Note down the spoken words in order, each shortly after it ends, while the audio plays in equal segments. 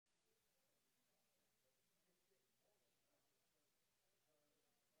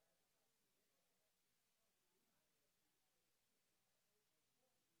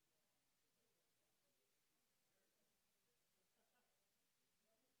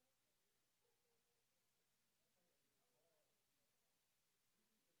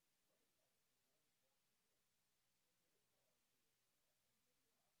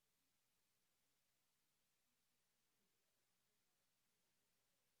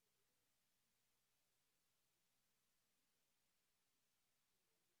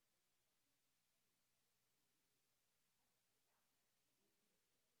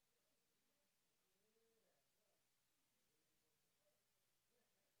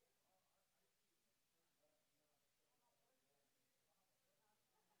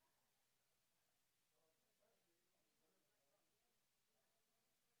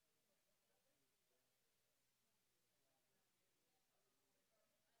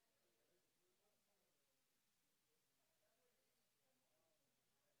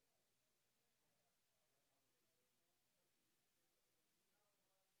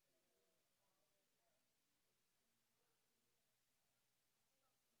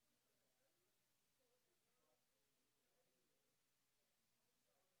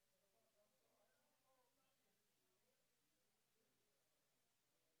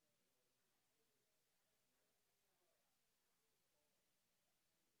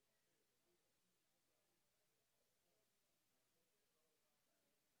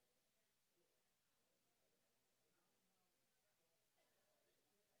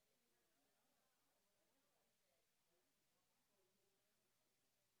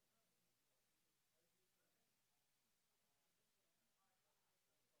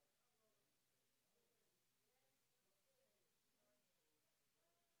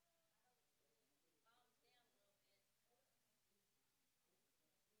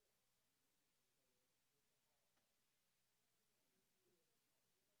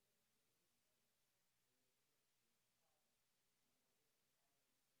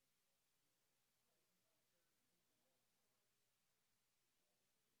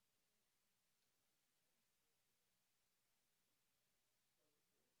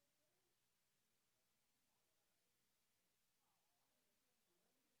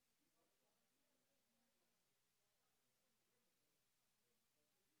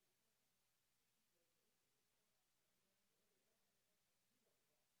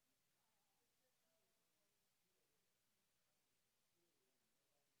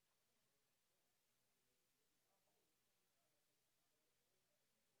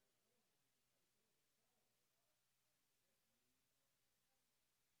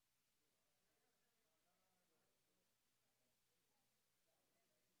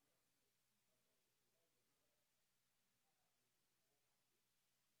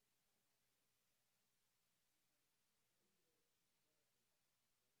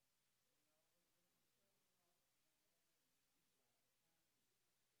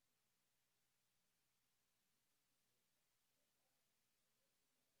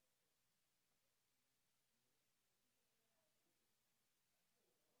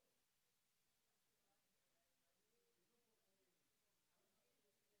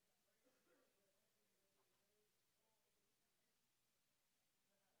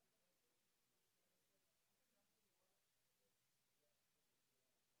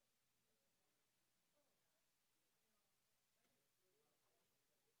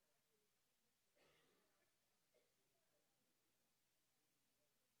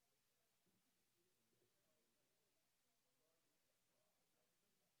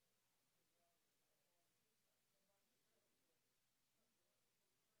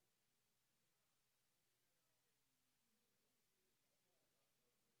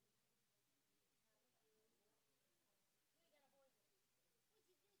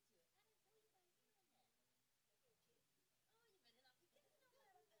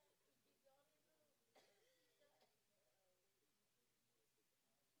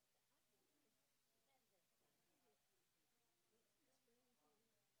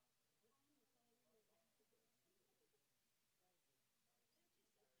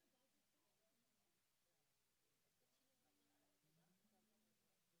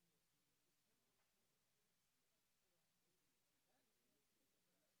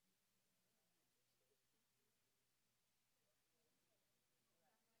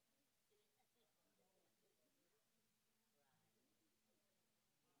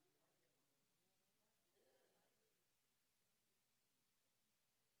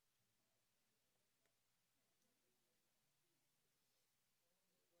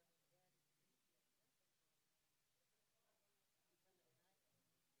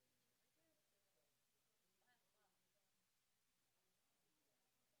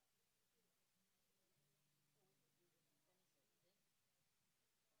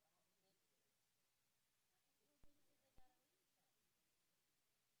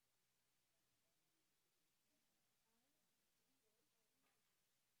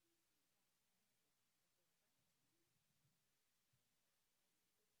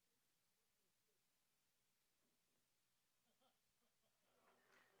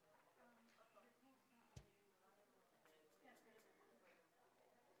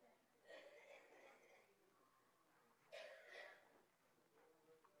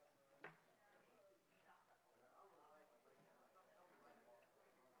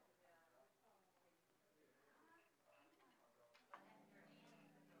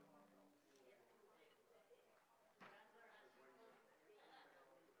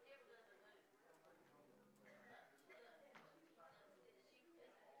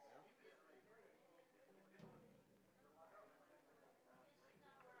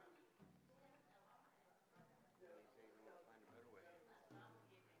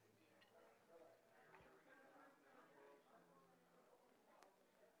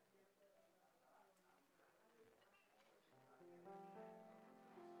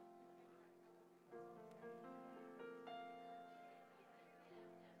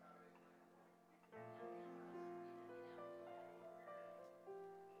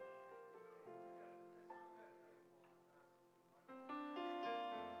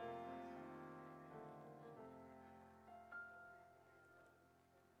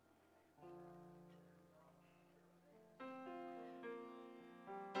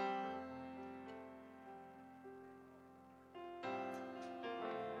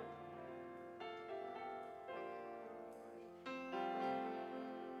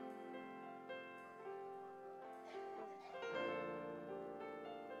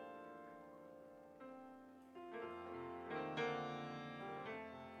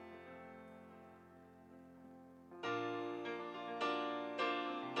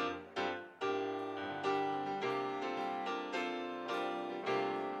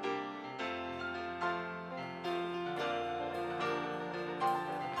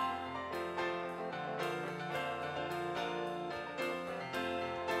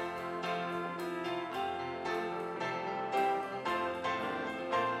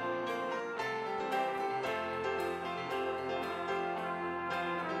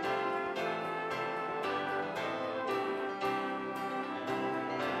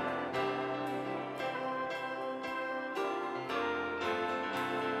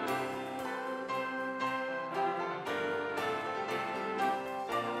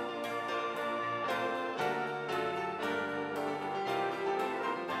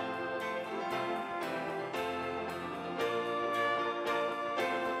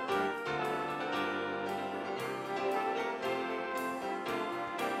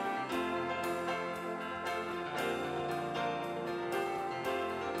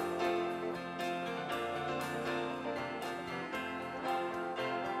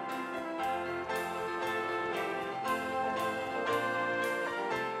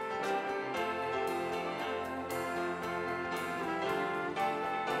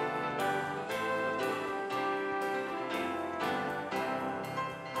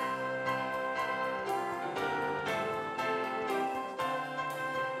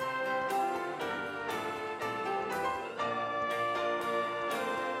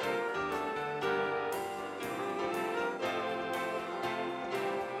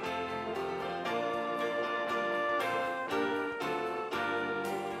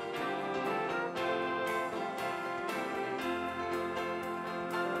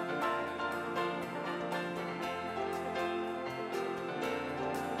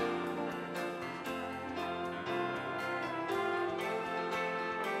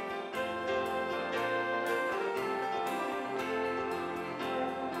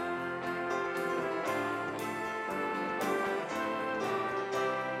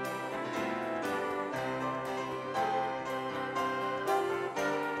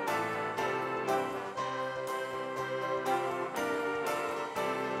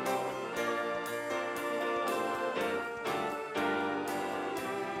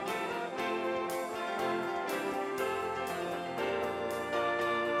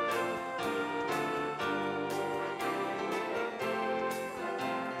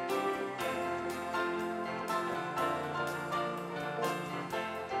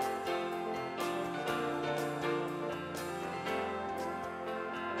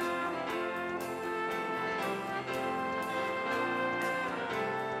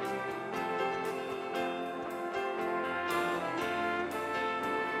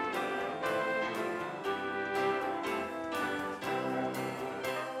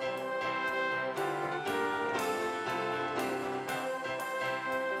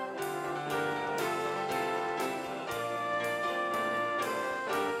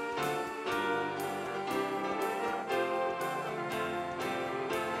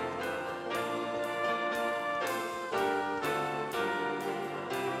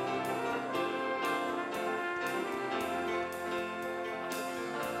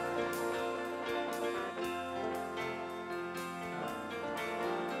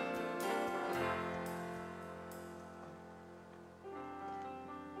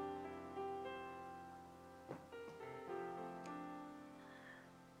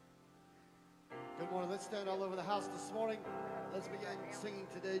morning. Let's stand all over the house this morning. Let's begin singing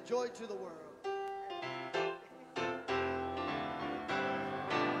today, Joy to the World.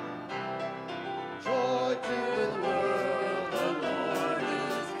 Joy to the world, the Lord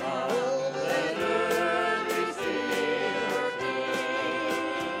is come. Oh, let earth receive her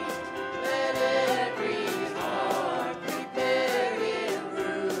King. Let every heart prepare him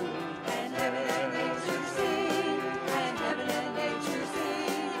room. And heaven and nature sing, and heaven and nature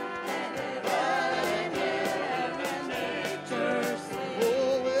sing, and heaven and nature sing.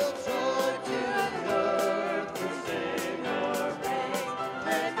 Oh, will joy to the earth will sing or praise.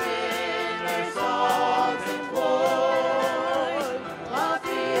 Let their songs employ our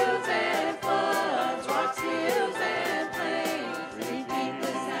fields and floods, rocks, hills and plains. Repeat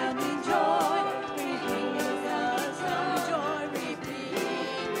the sounding joy, repeat the sounding joy, repeat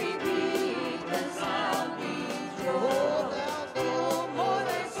the sounding joy. Now no more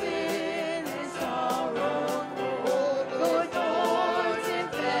than sin and sorrow, good thorns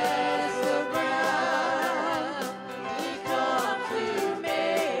infest the ground. He comes to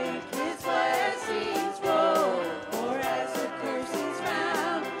make his blessings roll, for as the curse is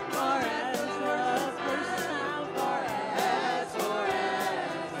found, far as the curse is found, far as the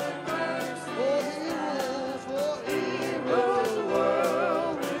curse is for he rules the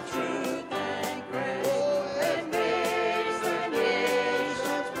world with truth and grace, and makes the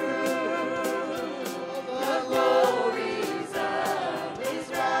nations prove the glories of his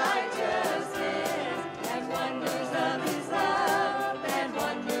righteousness, and wonders of his love, and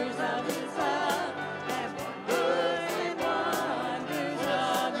wonders of his love, and wonders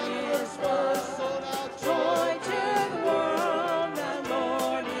of his love. So now joy to the world, the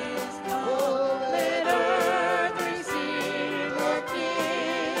Lord is come. Let earth receive her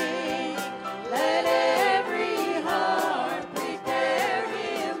King. Let every heart prepare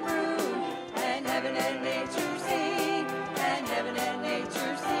him room, and heaven and nature sing, and heaven and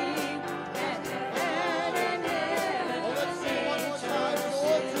nature sing, and heaven and nature sing.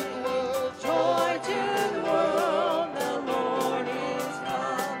 Joy to the world, the Lord is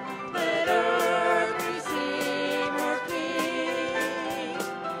come. Let earth receive her King.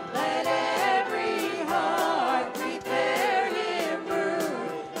 Let every heart prepare him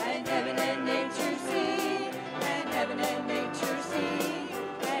room, and heaven and nature sing, and heaven and nature sing,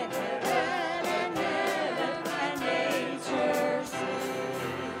 and heaven and nature sing.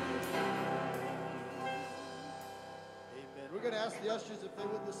 Amen. We're going to ask the ushers if they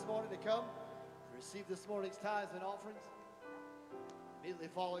would this morning to come to receive this morning's tithes and offerings. Immediately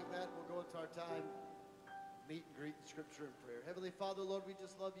following that, we'll go into our time, meet and greet in scripture and prayer. Heavenly Father, Lord, we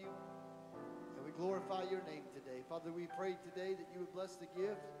just love you and we glorify your name today. Father, we pray today that you would bless the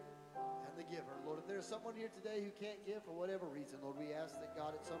gift and the giver. Lord, if there's someone here today who can't give for whatever reason, Lord, we ask that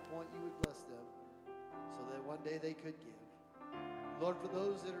God at some point you would bless them so that one day they could give. Lord, for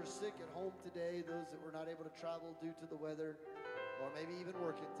those that are sick at home today, those that were not able to travel due to the weather, or maybe even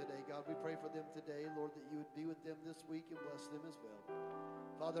working today, God, we pray for them today, Lord, that you would be with them this week and bless them as well.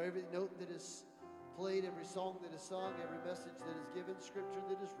 Father, every note that is played, every song that is sung, every message that is given, scripture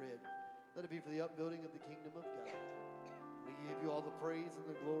that is read, let it be for the upbuilding of the kingdom of God. We give you all the praise and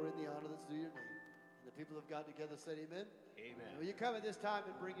the glory and the honor that's due your name. And the people of God together said amen. Amen. Will you come at this time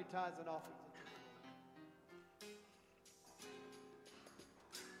and bring your tithes and offerings?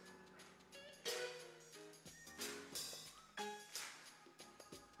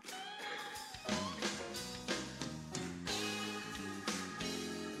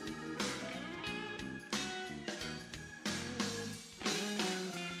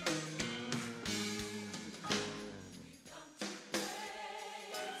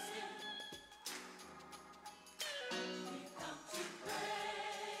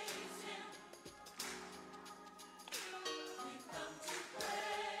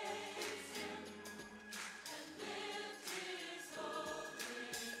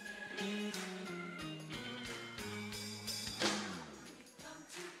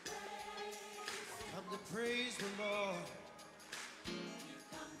 Praise the Lord.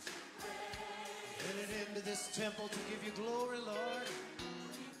 Headed into this temple to give you glory, Lord.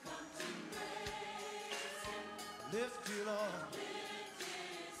 Lift you, Lord.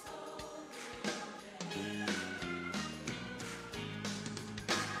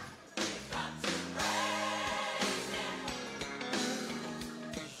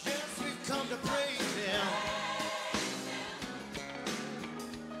 Yes, we've come to praise Him.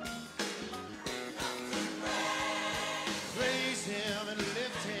 Praise Him and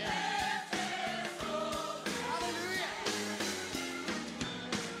lift Him. Hallelujah.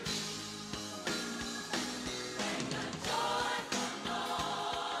 Make a joy from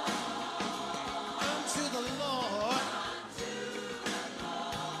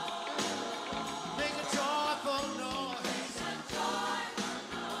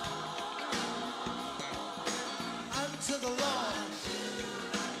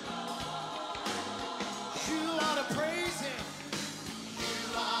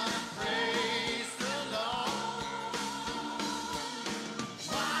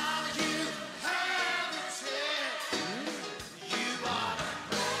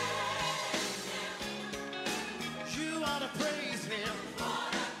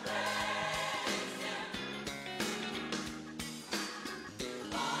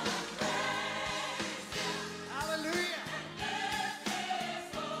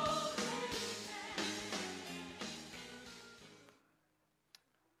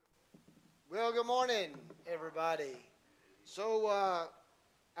Well, good morning, everybody. So,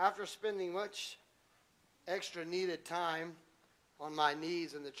 after spending much extra needed time on my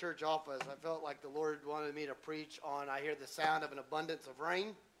knees in the church office, I felt like the Lord wanted me to preach on I hear the sound of an abundance of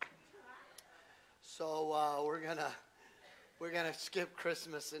rain. So, we're gonna skip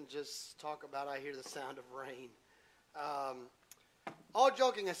Christmas and just talk about I hear the sound of rain. All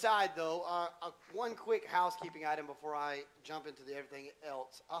joking aside, though, one quick housekeeping item before I jump into everything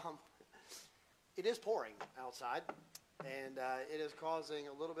else. It is pouring outside, and it is causing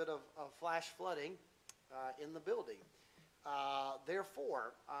a little bit of flash flooding in the building.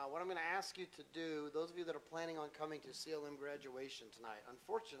 Therefore, what I'm going to ask you to do, those of you that are planning on coming to CLM graduation tonight,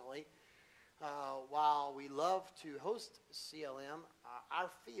 unfortunately, while we love to host CLM, our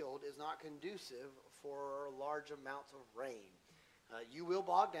field is not conducive for large amounts of rain. You will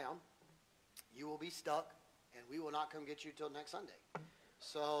bog down, you will be stuck, and we will not come get you till next Sunday.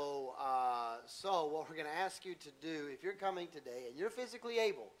 So what we're going to ask you to do, if you're coming today and you're physically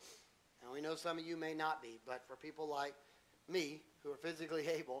able, and we know some of you may not be, but for people like me who are physically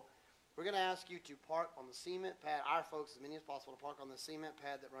able, we're going to ask you to park on the cement pad, our folks, as many as possible, to park on the cement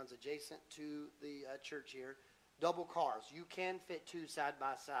pad that runs adjacent to the church here. Double cars. You can fit two side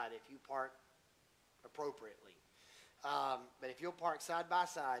by side if you park appropriately. But if you'll park side by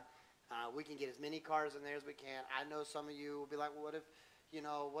side, we can get as many cars in there as we can. I know some of you will be like, well, what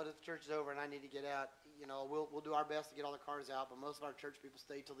if church is over and I need to get out? We'll do our best to get all the cars out, but most of our church people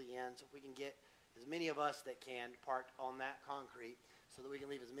stay till the end. So if we can get as many of us that can parked on that concrete so that we can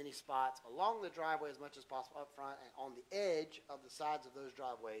leave as many spots along the driveway as much as possible up front and on the edge of the sides of those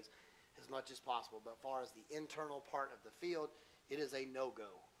driveways as much as possible. But as far as the internal part of the field, it is a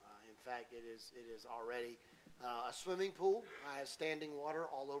no-go. In fact, it is already a swimming pool. I have standing water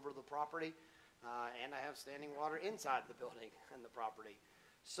all over the property, and I have standing water inside the building and the property.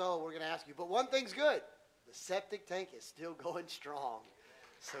 So we're going to ask you, but one thing's good. The septic tank is still going strong.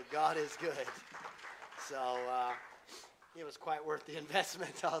 So God is good. So it was quite worth the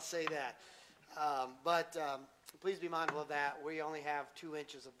investment, I'll say that. But please be mindful of that. We only have 2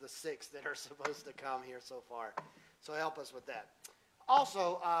 inches of the 6 that are supposed to come here so far. So help us with that.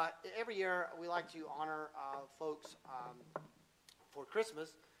 Also, every year we like to honor folks for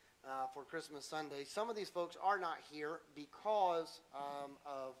Christmas Sunday. Some of these folks are not here because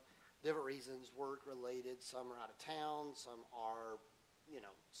of different reasons, work-related. Some are out of town. Some are,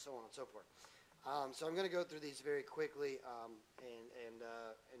 so on and so forth. So I'm going to go through these very quickly and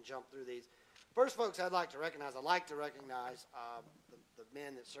jump through these. First, folks, I'd like to recognize the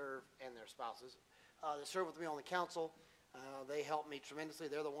men that serve and their spouses that serve with me on the council. They help me tremendously.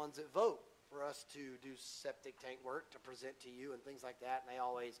 They're the ones that vote for us to do septic tank work to present to you and things like that. And they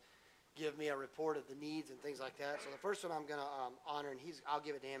always give me a report of the needs and things like that. So the first one I'm going to honor, and I'll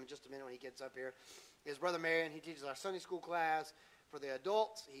give it to him in just a minute when he gets up here, is Brother Marion. He teaches our Sunday school class for the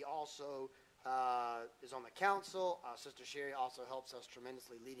adults. He also is on the council. Sister Sherry also helps us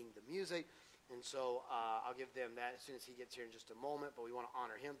tremendously leading the music. And so I'll give them that as soon as he gets here in just a moment, but we want to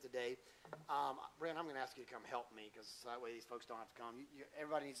honor him today. Brent, I'm going to ask you to come help me because that way these folks don't have to come.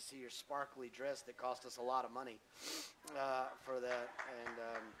 Everybody needs to see your sparkly dress that cost us a lot of money for that. And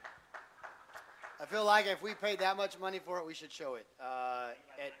I feel like if we paid that much money for it, we should show it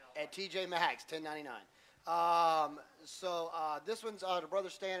at TJ Maxx, $10.99. So this one's to Brother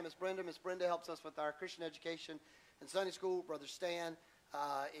Stan and Miss Brenda. Miss Brenda helps us with our Christian education and Sunday school. Brother Stan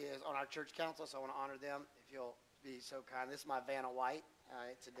is on our church council, so I want to honor them, if you'll be so kind. This is my Vanna White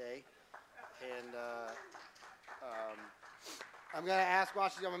today. And I'm going to ask while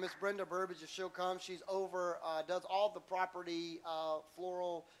she's on Miss Brenda Burbage if she'll come. She's over, does all the property,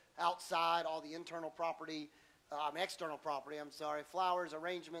 floral outside, all the internal property, external property, flowers,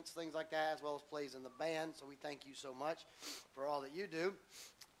 arrangements, things like that, as well as plays in the band. So we thank you so much for all that you do.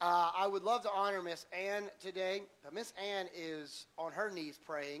 I would love to honor Miss Ann today. Miss Ann is on her knees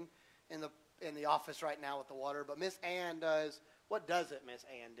praying in the office right now with the water. But Miss Ann does, what doesn't Miss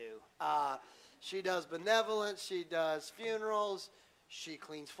Ann do? She does benevolence. She does funerals. She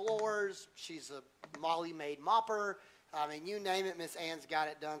cleans floors. She's a Molly-made mopper. I mean, you name it, Miss Ann's got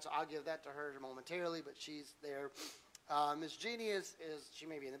it done. So I'll give that to her momentarily, but she's there. Miss Jeannie is she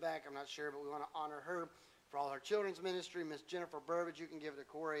may be in the back. I'm not sure, but we want to honor her for all her children's ministry. Miss Jennifer Burbage, you can give it to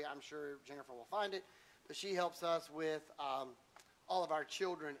Corey. I'm sure Jennifer will find it. But she helps us with all of our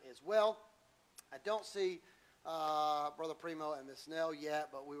children as well. I don't see Brother Primo and Miss Snell yet,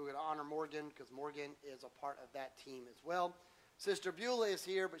 but we were going to honor Morgan because Morgan is a part of that team as well. Sister Beulah is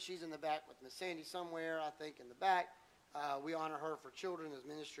here, but she's in the back with Miss Sandy somewhere, I think, in the back. We honor her for children's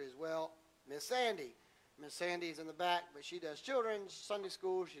ministry as well. Miss Sandy. Miss Sandy's in the back, but she does children's Sunday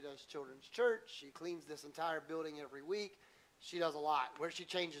school. She does children's church. She cleans this entire building every week. She does a lot. Where she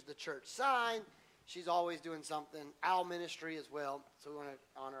changes the church sign, she's always doing something. Owl ministry as well, so we want to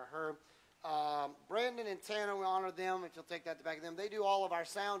honor her. Brandon and Tanner, we honor them. If you'll take that to back of them, they do all of our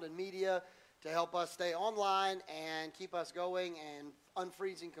sound and media to help us stay online and keep us going and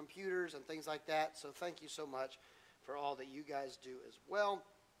unfreezing computers and things like that. So thank you so much for all that you guys do as well.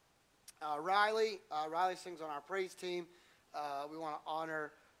 Riley sings on our praise team. We want to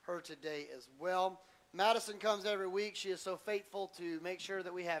honor her today as well. Madison comes every week. She is so faithful to make sure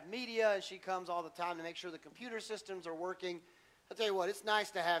that we have media, and she comes all the time to make sure the computer systems are working. I'll tell you what, it's nice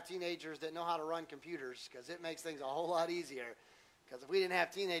to have teenagers that know how to run computers because it makes things a whole lot easier. Because if we didn't have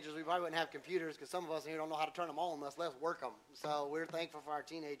teenagers, we probably wouldn't have computers because some of us here don't know how to turn them on, much less work them. So we're thankful for our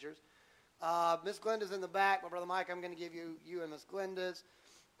teenagers. Miss Glenda's in the back. My brother Mike, I'm going to give you and Miss Glenda's.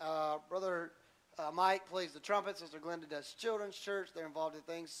 Brother Mike plays the trumpet. Sister Glenda does children's church. They're involved in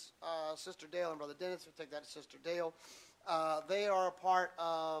things. Sister Dale and Brother Dennis, we'll take that to Sister Dale. They are a part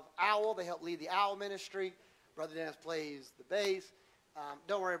of OWL. They help lead the OWL ministry. Brother Dennis plays the bass.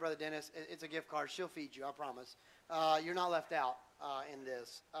 Don't worry, Brother Dennis. It's a gift card. She'll feed you, I promise. You're not left out in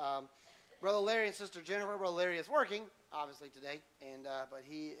this. Brother Larry and Sister Jennifer. Brother Larry is working, obviously, today. But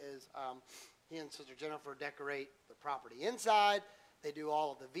he and Sister Jennifer decorate the property inside. They do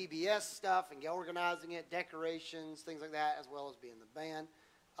all of the VBS stuff and organizing it, decorations, things like that, as well as being the band.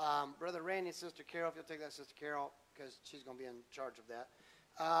 Brother Randy and Sister Carol, if you'll take that, Sister Carol, because she's going to be in charge of that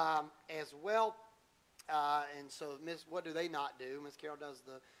as well. And so, what do they not do? Miss Carol does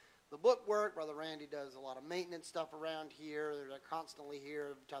the book work. Brother Randy does a lot of maintenance stuff around here. They're constantly here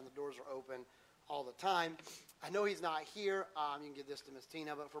every time the doors are open, all the time. I know he's not here. You can give this to Miss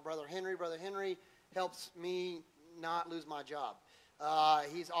Tina. But for Brother Henry helps me not lose my job.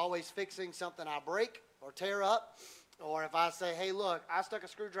 He's always fixing something I break or tear up. Or if I say, hey, look, I stuck a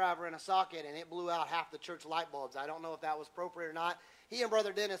screwdriver in a socket and it blew out half the church light bulbs. I don't know if that was appropriate or not. He and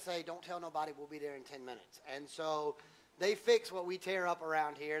Brother Dennis say, don't tell nobody, we'll be there in 10 minutes. And so they fix what we tear up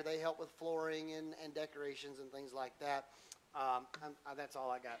around here. They help with flooring and decorations and things like that. That's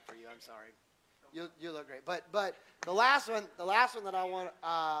all I got for you. I'm sorry. You look great. But the last one that I want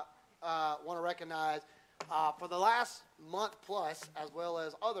to recognize, for the last month plus, as well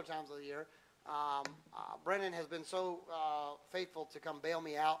as other times of the year, Brennan has been so faithful to come bail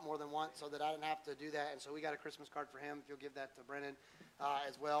me out more than once so that I didn't have to do that. And so we got a Christmas card for him. If you'll give that to Brennan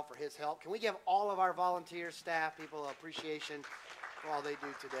as well for his help. Can we give all of our volunteers, staff, people appreciation for all they do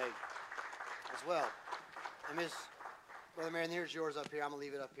today as well? And Brother Marion, here's yours up here. I'm going to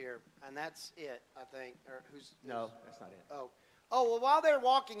leave it up here. And that's it, I think. No, that's not it. Oh, well, while they're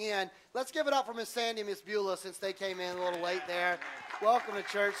walking in, let's give it up for Miss Sandy and Miss Beulah since they came in a little late there. Welcome to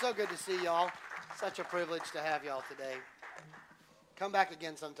church. So good to see y'all. Such a privilege to have y'all today. Come back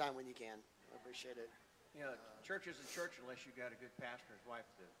again sometime when you can. I appreciate it. You know, church isn't church unless you got a good pastor's wife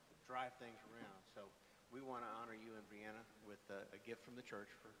to drive things around. So we want to honor you and Brianna with a gift from the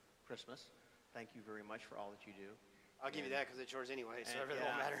church for Christmas. Thank you very much for all that you do. I'll give you that because it's yours anyway, so it really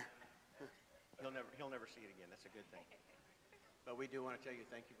won't matter. He'll never see it again. That's a good thing. But we do want to tell you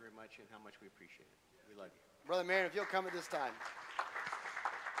thank you very much and how much we appreciate it. We love you. Brother Marion, if you'll come at this time.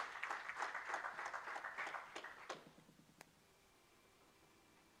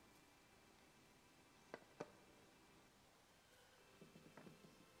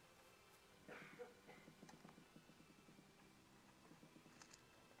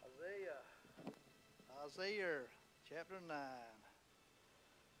 Isaiah chapter 9.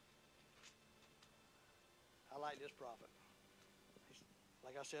 I like this prophet.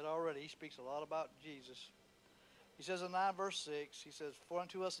 Like I said already, he speaks a lot about Jesus. He says in 9 verse 6, he says, for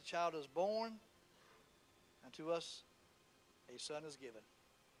unto us a child is born, unto us a son is given.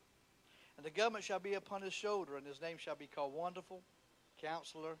 And the government shall be upon his shoulder, and his name shall be called Wonderful,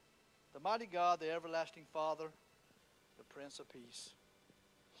 Counselor, the Mighty God, the Everlasting Father, the Prince of Peace.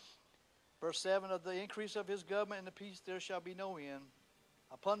 Verse 7, of the increase of his government and the peace there shall be no end,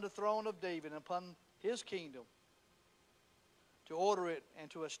 upon the throne of David and upon his kingdom, to order it and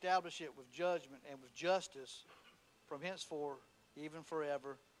to establish it with judgment and with justice from henceforth, even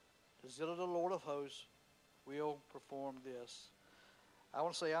forever. The zeal of the Lord of hosts will perform this. I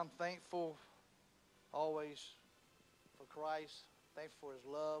want to say I'm thankful always for Christ, thankful for his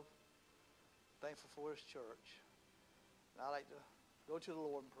love, thankful for his church. And I like to go to the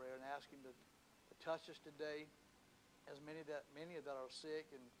Lord in prayer and ask him to touch us today, as many that are sick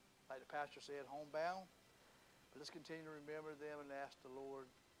and, like the pastor said, homebound. But let's continue to remember them and ask the Lord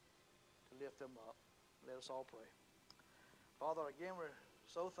to lift them up. Let us all pray. Father, again, we're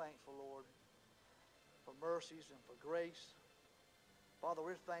so thankful, Lord, for mercies and for grace. Father,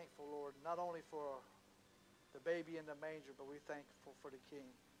 we're thankful, Lord, not only for the baby in the manger, but we're thankful for the King.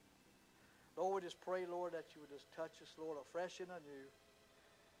 Lord, we just pray, Lord, that you would just touch us, Lord, afresh and anew.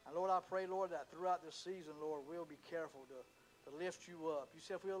 And Lord, I pray, Lord, that throughout this season, Lord, we'll be careful to lift you up. You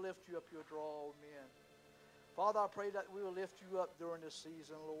said if we'll lift you up, you'll draw all men. Father, I pray that we will lift you up during this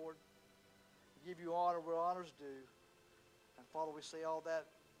season, Lord. Give you honor where honor's due. And Father, we say all that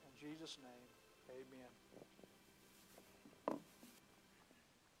in Jesus' name. Amen.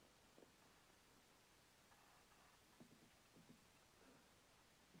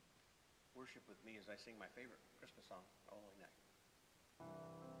 Worship with me as I sing my favorite Christmas song, O Holy Night.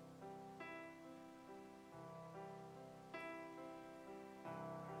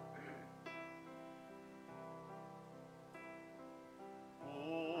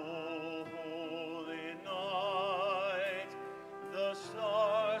 O holy night, the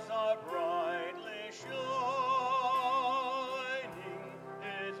stars are brightly shining.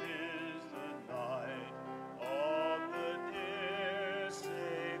 It is the night of the dear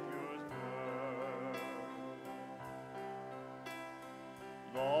Savior's birth.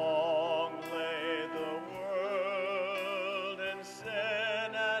 Long lay the world in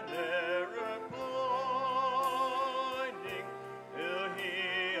sin and error blinding, till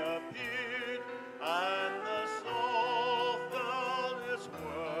he appeared and the soul felt his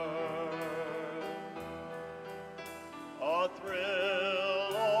worth. A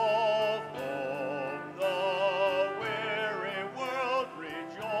thrill of hope, the weary world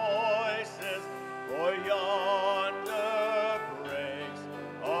rejoices, for yonder breaks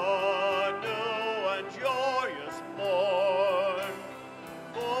a new and joyous morn.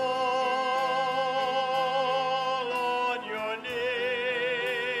 Fall on your knees.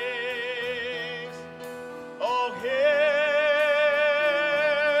 Oh, hear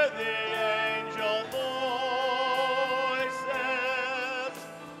the angel voices.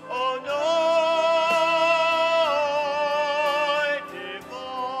 Oh, night divine.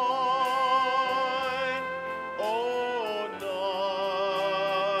 Oh,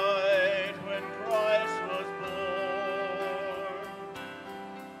 night when Christ was born.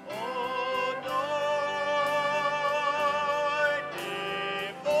 Oh, night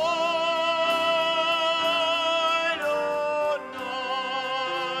divine,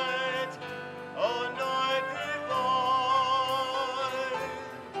 oh, night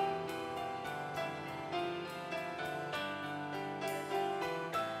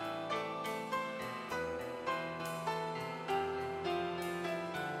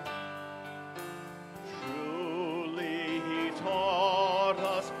Truly he taught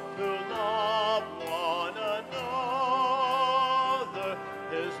us to love one another.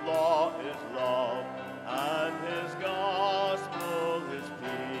 His law is love, and his gospel is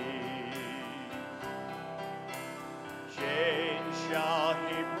peace. Chains shall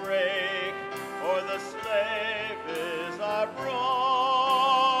he break, for the slave is our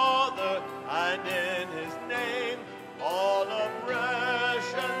brother, and in his name all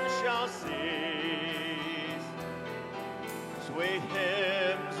oppression shall cease. Sweet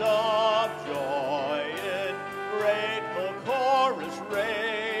hymns of joy in grateful chorus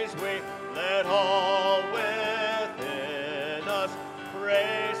raise we, let all within us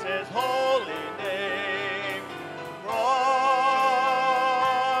praise his holy name.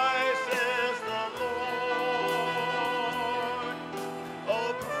 Christ is the Lord.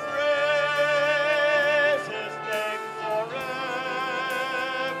 Oh, praise his name forever.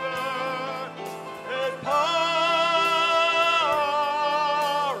 His power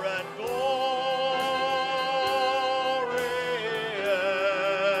and glory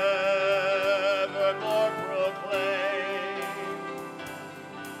evermore proclaim.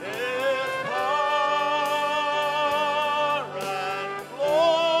 His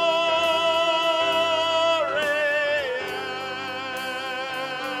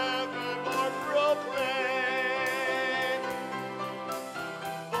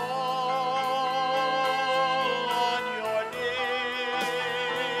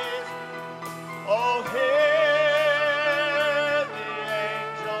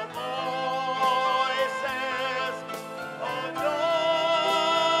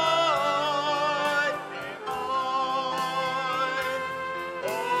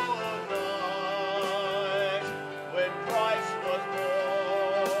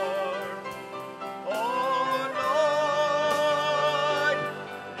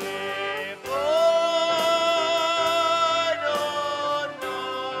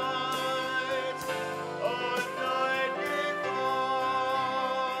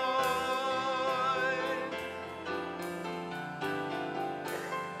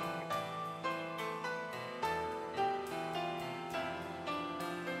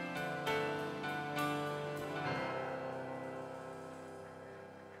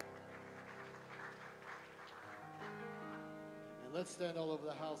Let's stand all over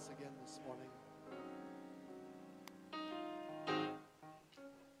the house again this morning.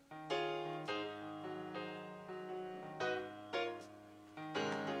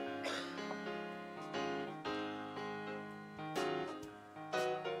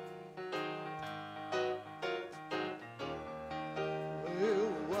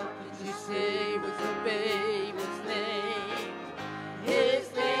 Well, what did you say was the baby's name?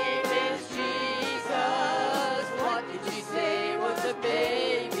 His name is Jesus. What did you say was the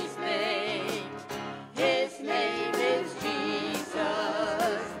baby's name? His name is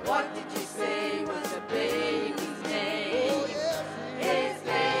Jesus. What did you say was the baby's name? His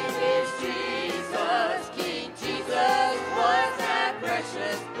name is Jesus. King Jesus was that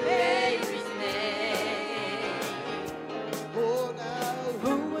precious baby's name. Oh, now,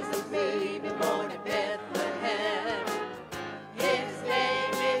 Who was the baby born in Bethlehem? His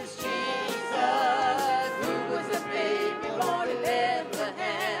name is Jesus. Who was the baby born in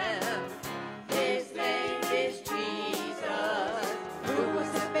Bethlehem? His name is Jesus. Who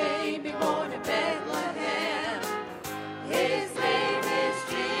was the baby born in Bethlehem? His name is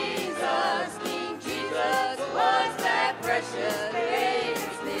Jesus. King Jesus was that precious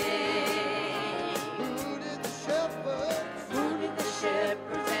baby's name. who did the shepherds? Who did the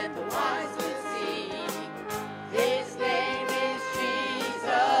shepherds and the wise men seek? His name is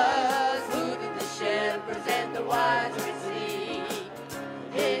Jesus. Who did the shepherds and the wise men seek?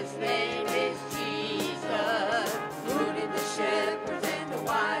 His name is Jesus. Who did the shepherds and the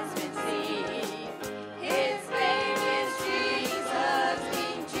wise men seek? His name is Jesus.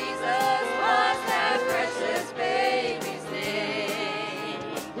 King Jesus was that precious baby's name.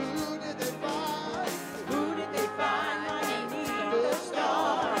 Who did they find? Who did they find underneath the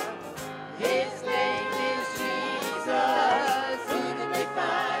star? His name is Jesus. Who did they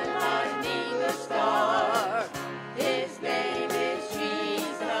find underneath the star? His name is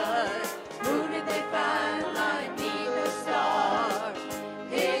Jesus. Who did they find underneath the star?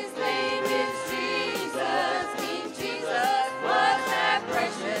 His name is Jesus. King Jesus was that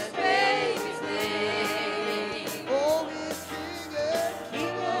precious baby's name. Oh, he's King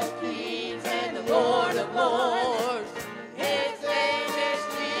King of kings and the Lord of lords. His name is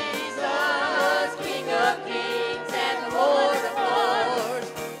Jesus. King of kings and the Lord of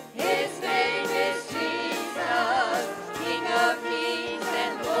lords. His name is Jesus. King of kings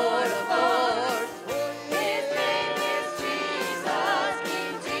and the Lord of lords. His name is Jesus.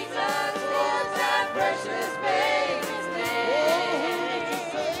 King Jesus was that precious baby's name.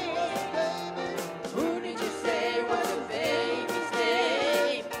 Who did you say was the baby's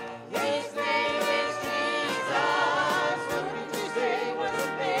name? His name is Jesus. Who did you say was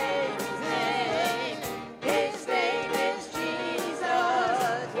the baby's name? His name is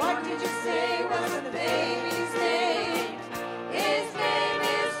Jesus. What did you say was the baby's name? His name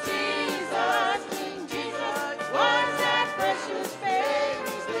is Jesus. King Jesus was that precious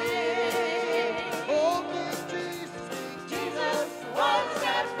baby's name. Oh, King Jesus, King Jesus was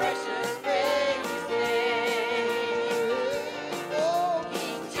that precious baby's name. Oh,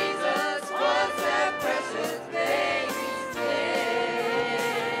 King Jesus was that precious baby's name.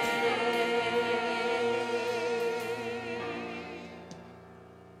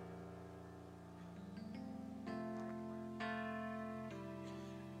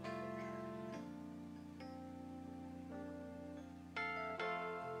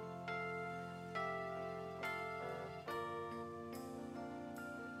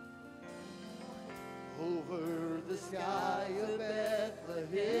 over the sky of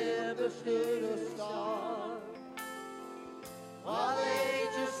Bethlehem there stood a star. While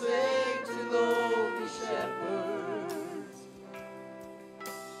angels sang to lowly shepherds,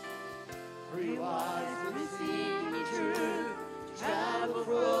 three wise men seeking truth travel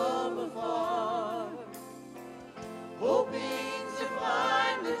from afar, hoping to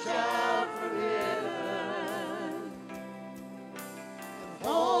find the child from heaven, and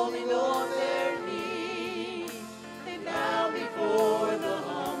falling on their knees, they bow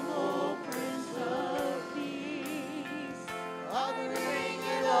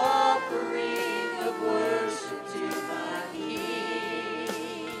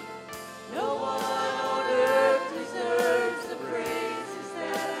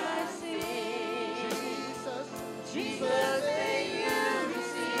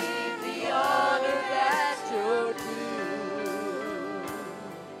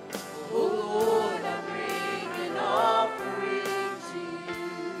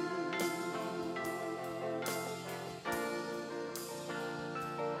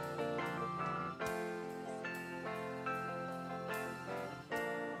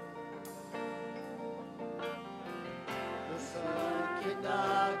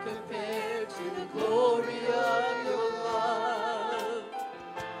not compared to the glory of your love.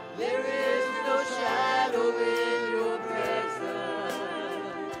 There is no shadow in your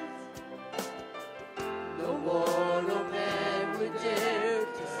presence. No mortal man would dare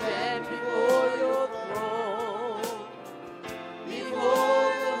to stand before your throne.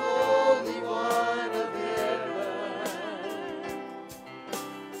 Behold the Holy One of heaven.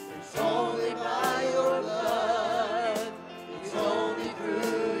 It's only by your blood, it's only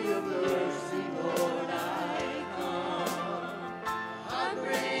through your mercy, Lord, I come.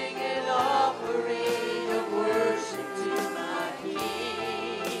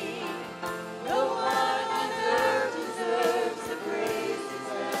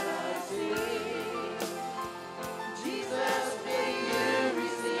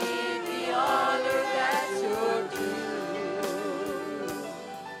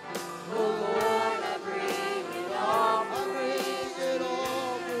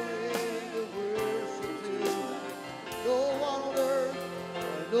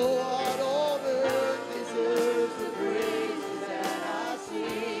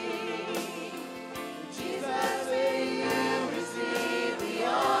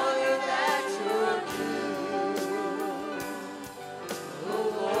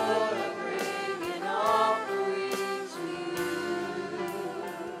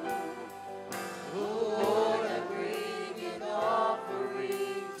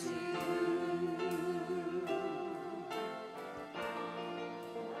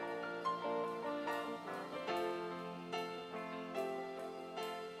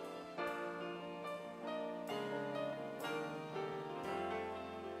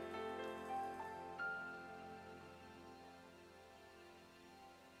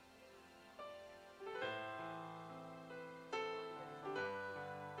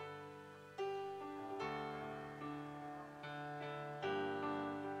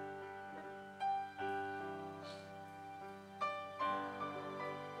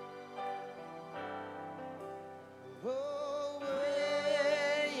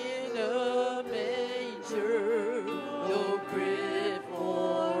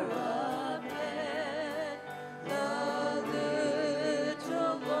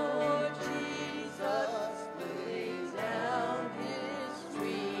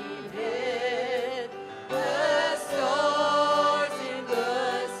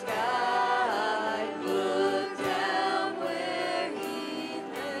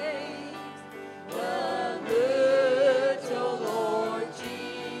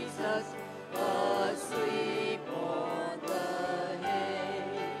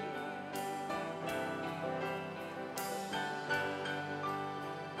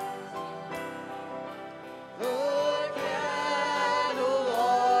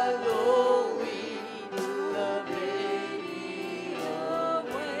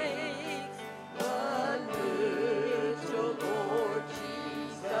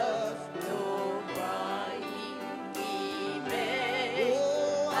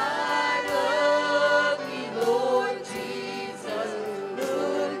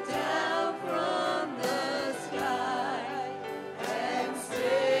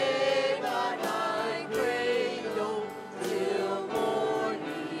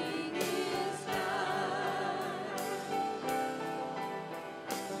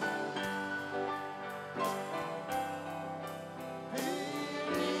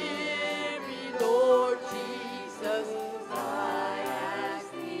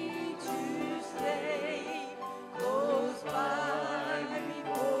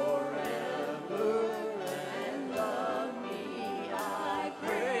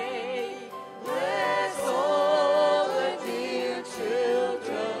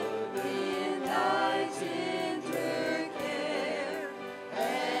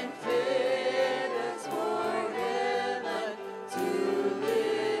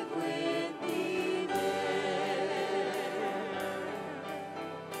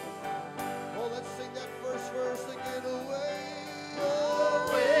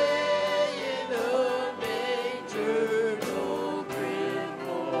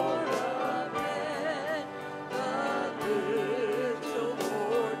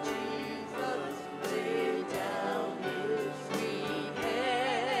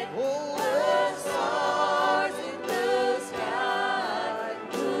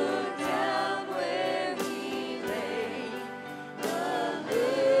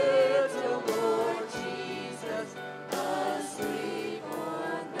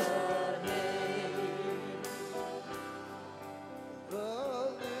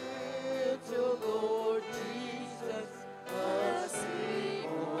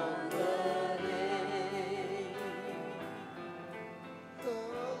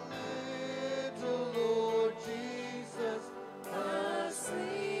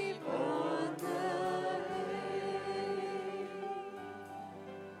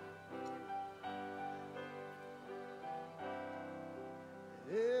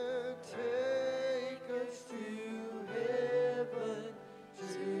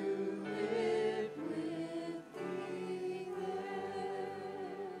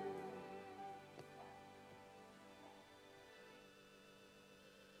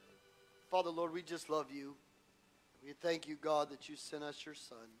 Father, Lord, we just love you. We thank you, God, that you sent us your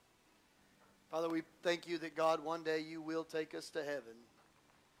Son. Father, we thank you that, God, one day you will take us to heaven.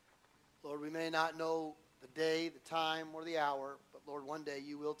 Lord, we may not know the day, the time, or the hour, but, Lord, one day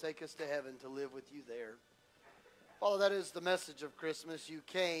you will take us to heaven to live with you there. Father, that is the message of Christmas. You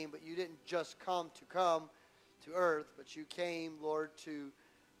came, but you didn't just come to earth, but you came, Lord, to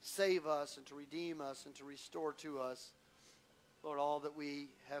save us and to redeem us and to restore to us, Lord, all that we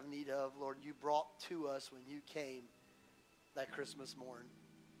have need of. Lord, you brought to us when you came that Christmas morn.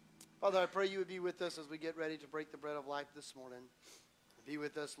 Father, I pray you would be with us as we get ready to break the bread of life this morning. Be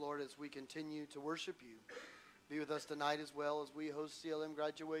with us, Lord, as we continue to worship you. Be with us tonight as well as we host CLM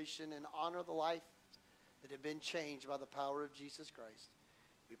graduation and honor the life that have been changed by the power of Jesus Christ.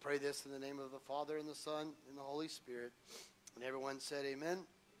 We pray this in the name of the Father and the Son and the Holy Spirit. And everyone said amen.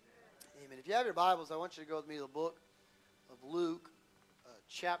 Amen. If you have your Bibles, I want you to go with me to the book of Luke,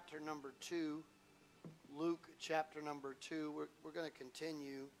 chapter number 2. Luke, chapter number 2. We're going to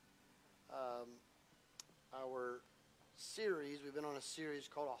continue our series. We've been on a series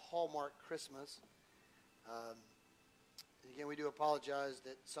called A Hallmark Christmas. Again, we do apologize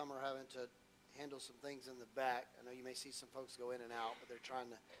that some are having to handle some things in the back. I know you may see some folks go in and out, but they're trying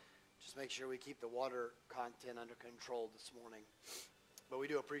to just make sure we keep the water content under control this morning. But we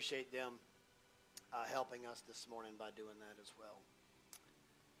do appreciate them helping us this morning by doing that as well.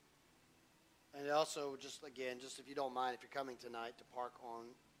 And also, just if you don't mind, if you're coming tonight, to park on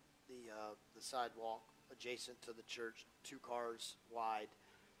the sidewalk adjacent to the church, 2 cars wide,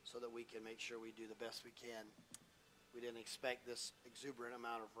 so that we can make sure we do the best we can. We didn't expect this exuberant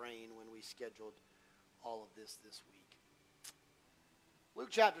amount of rain when we scheduled all of this week. Luke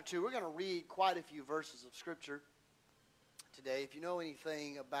chapter 2, we're going to read quite a few verses of Scripture today. If you know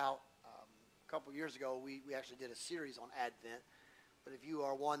anything about, a couple years ago, we actually did a series on Advent. But if you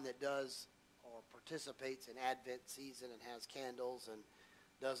are one that does or participates in Advent season and has candles and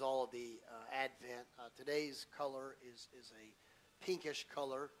does all of the Advent, today's color is a pinkish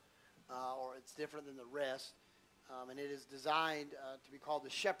color, or it's different than the rest. And it is designed to be called the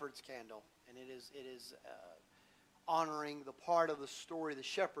shepherd's candle. And it is honoring the part of the story the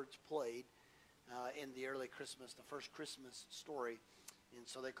shepherds played in the early Christmas, the first Christmas story. And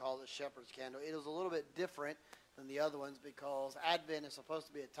so they call it the shepherd's candle. It is a little bit different than the other ones because Advent is supposed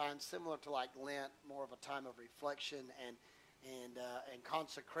to be a time similar to like Lent, more of a time of reflection and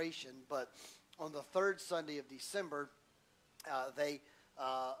consecration. But on the third Sunday of December, they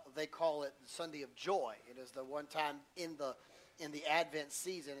call it the Sunday of Joy. It is the one time in the Advent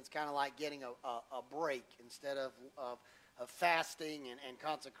season. It's kind of like getting a break instead of fasting and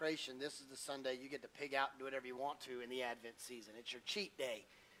consecration. This is the Sunday you get to pig out and do whatever you want to in the Advent season. It's your cheat day.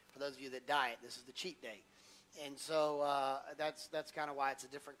 For those of you that diet, this is the cheat day. And so that's kind of why it's a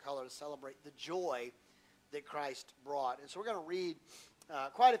different color, to celebrate the joy that Christ brought. And so we're going to read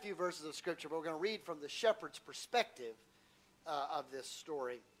quite a few verses of Scripture, but we're going to read from the shepherd's perspective of this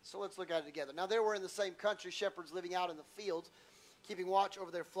story. So let's look at it together. Now there were in the same country shepherds living out in the fields, keeping watch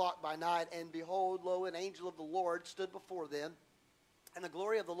over their flock by night. And behold, lo, an angel of the Lord stood before them, and the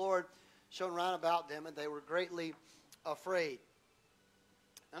glory of the Lord shone round about them, and they were greatly afraid.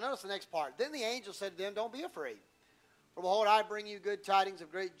 Now notice the next part. Then the angel said to them, don't be afraid. For behold, I bring you good tidings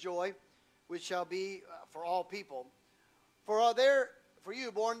of great joy, which shall be for all people. For there for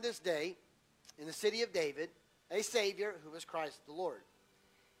you born this day in the city of David a Savior, who is Christ the Lord.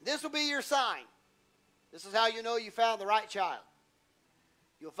 This will be your sign. This is how you know you found the right child.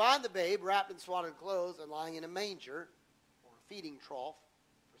 You'll find the babe wrapped in swaddling clothes and lying in a manger, or a feeding trough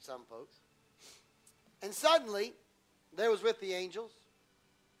for some folks. And suddenly there was with the angels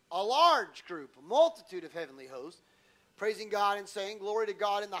a large group, a multitude of heavenly hosts, praising God and saying, glory to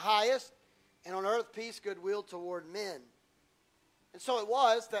God in the highest, and on earth peace, goodwill toward men. And so it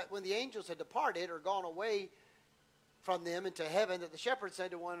was that when the angels had departed or gone away from them into heaven, that the shepherds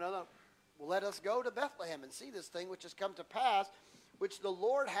said to one another, well, let us go to Bethlehem and see this thing which has come to pass, which the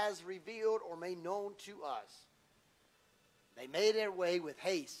Lord has revealed or made known to us. They made their way with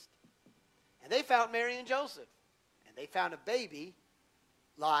haste. And they found Mary and Joseph. And they found a baby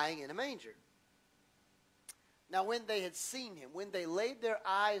lying in a manger. Now when they had seen him, when they laid their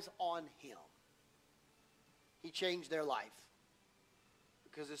eyes on him, he changed their life.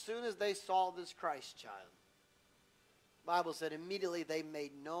 Because as soon as they saw this Christ child, the Bible said immediately they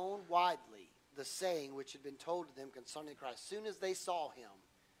made known widely the saying which had been told to them concerning Christ. As soon as they saw him,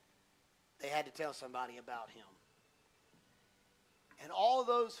 they had to tell somebody about him. And all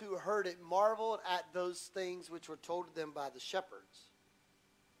those who heard it marveled at those things which were told to them by the shepherds.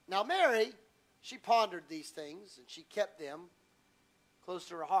 Now Mary, she pondered these things, and she kept them close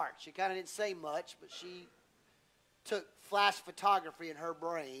to her heart. She kind of didn't say much, but she took flash photography in her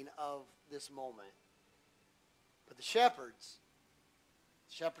brain of this moment. But the shepherds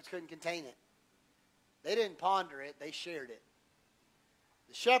couldn't contain it. They didn't ponder it, they shared it.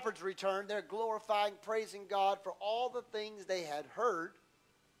 The shepherds returned, they're glorifying, praising God for all the things they had heard,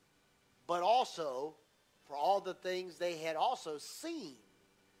 but also for all the things they had also seen.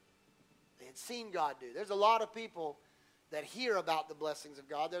 They had seen God do. There's a lot of people that hear about the blessings of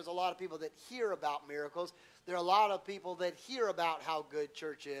God. There's a lot of people that hear about miracles. There are a lot of people that hear about how good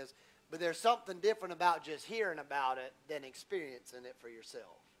church is, but there's something different about just hearing about it than experiencing it for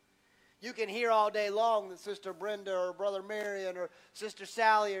yourself. You can hear all day long that Sister Brenda or Brother Marion or Sister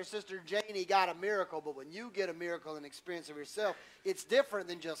Sally or Sister Janie got a miracle, but when you get a miracle and experience it yourself, it's different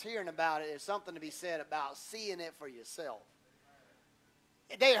than just hearing about it. There's something to be said about seeing it for yourself.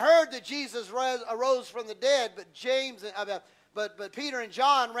 They heard that Jesus arose from the dead, but Peter and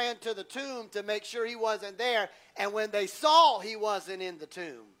John ran to the tomb to make sure he wasn't there, and when they saw he wasn't in the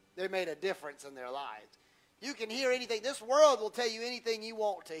tomb, they made a difference in their lives. You can hear anything. This world will tell you anything you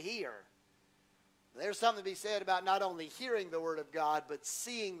want to hear. There's something to be said about not only hearing the Word of God, but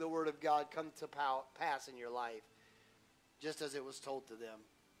seeing the Word of God come to pass in your life, just as it was told to them.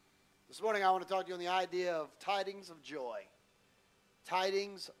 This morning I want to talk to you on the idea of tidings of joy.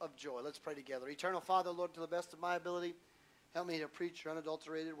 Tidings of joy. Let's pray together. Eternal Father, Lord, to the best of my ability, help me to preach your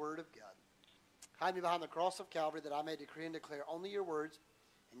unadulterated Word of God. Hide me behind the cross of Calvary that I may decree and declare only your words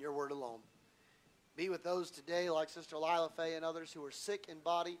and your word alone. Be with those today, like Sister Lila Faye and others who are sick in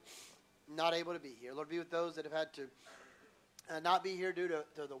body, not able to be here. Lord, be with those that have had to not be here due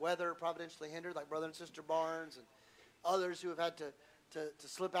to the weather providentially hindered, like Brother and Sister Barnes, and others who have had to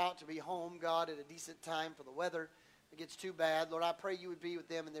slip out to be home, God, at a decent time for the weather. It gets too bad. Lord, I pray you would be with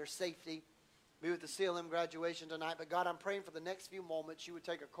them in their safety. Be with the CLM graduation tonight. But God, I'm praying for the next few moments you would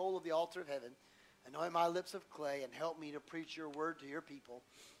take a coal of the altar of heaven, anoint my lips of clay, and help me to preach your word to your people.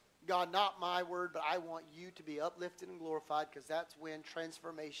 God, not my word, but I want you to be uplifted and glorified, because that's when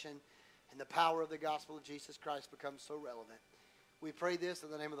transformation and the power of the gospel of Jesus Christ becomes so relevant. We pray this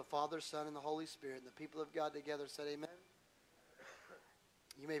in the name of the Father, Son, and the Holy Spirit. And the people of God together said amen.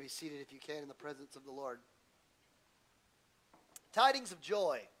 You may be seated if you can in the presence of the Lord. Tidings of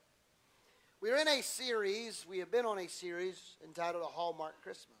Joy. We're in a series, we have been on a series entitled A Hallmark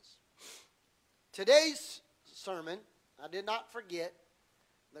Christmas. Today's sermon, I did not forget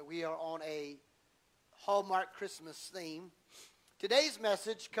that we are on a Hallmark Christmas theme. Today's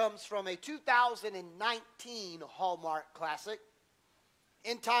message comes from a 2019 Hallmark classic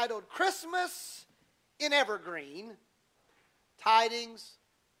entitled Christmas in Evergreen, Tidings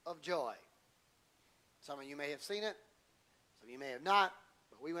of Joy. Some of you may have seen it, some of you may have not,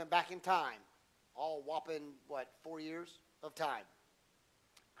 but we went back in time, all whopping, 4 years of time.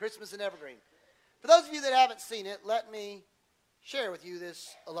 Christmas in Evergreen. For those of you that haven't seen it, let me share with you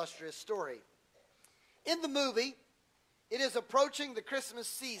this illustrious story. In the movie, it is approaching the Christmas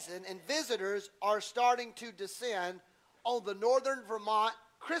season, and visitors are starting to descend on the northern Vermont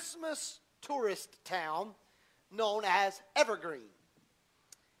Christmas tourist town known as Evergreen.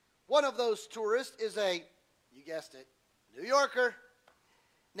 One of those tourists is you guessed it, New Yorker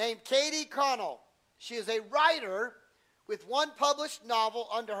named Katie Connell. She is a writer with one published novel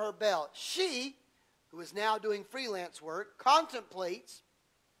under her belt. She, who is now doing freelance work, contemplates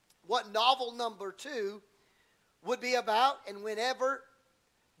what novel number 2 would be about, and whenever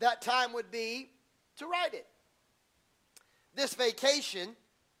that time would be to write it. This vacation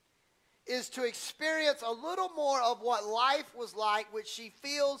is to experience a little more of what life was like, which she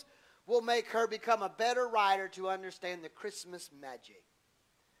feels will make her become a better writer to understand the Christmas magic.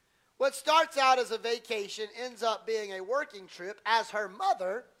 What starts out as a vacation ends up being a working trip, as her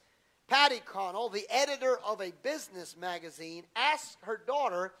mother, Patty Connell, the editor of a business magazine, asks her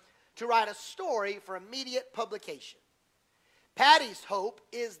daughter to write a story for immediate publication. Patty's hope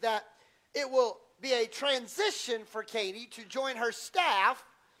is that it will be a transition for Katie to join her staff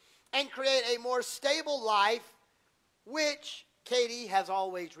and create a more stable life, which Katie has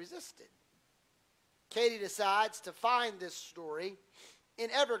always resisted. Katie decides to find this story in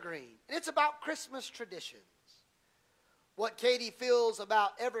Evergreen, and it's about Christmas traditions. What Katie feels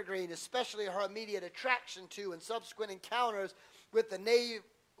about Evergreen, especially her immediate attraction to and subsequent encounters with the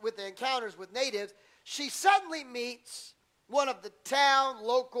encounters with natives, she suddenly meets one of the town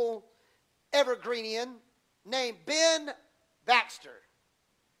local Evergreenian named Ben Baxter,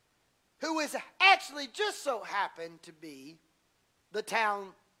 who is actually just so happened to be the town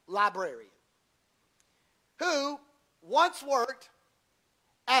librarian, who once worked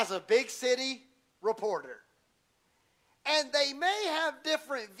as a big city reporter. And they may have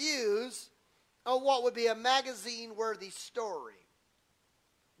different views on what would be a magazine-worthy story.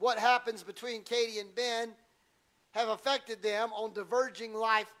 What happens between Katie and Ben have affected them on diverging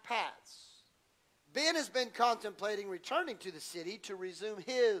life paths. Ben has been contemplating returning to the city to resume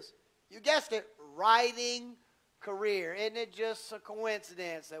his, you guessed it, writing career. Isn't it just a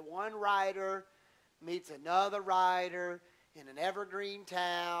coincidence that one writer meets another writer in an evergreen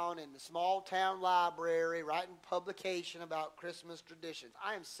town, in the small town library, writing publication about Christmas traditions?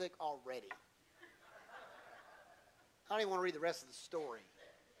 I am sick already. I don't even want to read the rest of the story.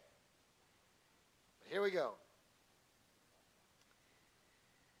 But here we go.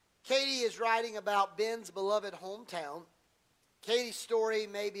 Katie is writing about Ben's beloved hometown. Katie's story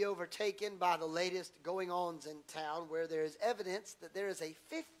may be overtaken by the latest going-ons in town, where there is evidence that there is a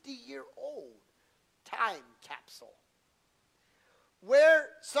 50-year-old time capsule where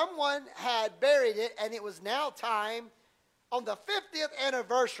someone had buried it, and it was now time on the 50th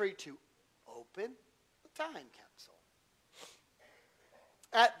anniversary to open the time capsule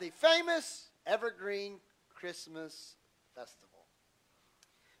at the famous Evergreen Christmas Festival.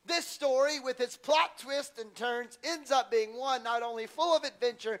 This story, with its plot twists and turns, ends up being one not only full of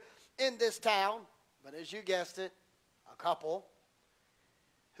adventure in this town, but as you guessed it, a couple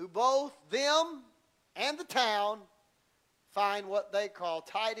who both them and the town find what they call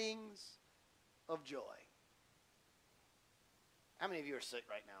tidings of joy. How many of you are sick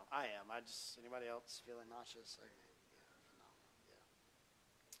right now? I am. Anybody else feeling nauseous?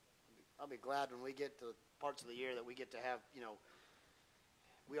 I'll be glad when we get to parts of the year that we get to have,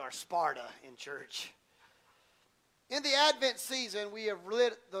 we are Sparta in church. In the Advent season, we have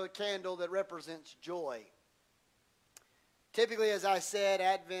lit the candle that represents joy. Typically, as I said,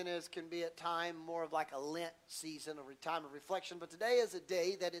 Advent can be at time more of like a Lent season, a time of reflection. But today is a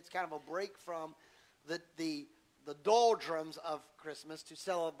day that it's kind of a break from the doldrums of Christmas to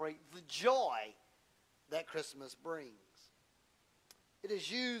celebrate the joy that Christmas brings. It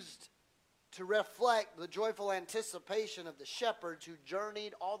is used to reflect the joyful anticipation of the shepherds who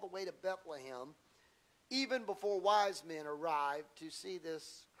journeyed all the way to Bethlehem, even before wise men arrived to see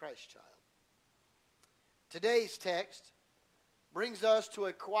this Christ child. Today's text brings us to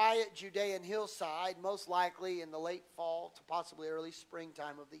a quiet Judean hillside, most likely in the late fall to possibly early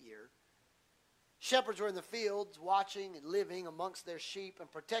springtime of the year. Shepherds were in the fields, watching and living amongst their sheep and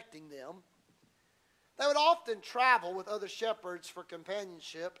protecting them. They would often travel with other shepherds for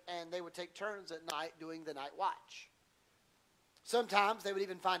companionship, and they would take turns at night doing the night watch. Sometimes they would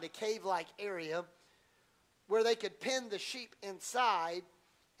even find a cave-like area where they could pen the sheep inside,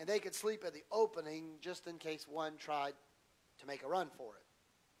 and they could sleep at the opening just in case one tried to make a run for it.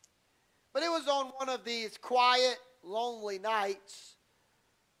 But it was on one of these quiet, lonely nights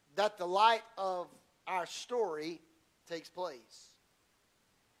that the light of our story takes place.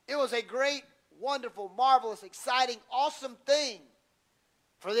 It was a great, wonderful, marvelous, exciting, awesome thing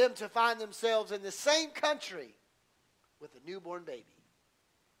for them to find themselves in the same country with a newborn baby.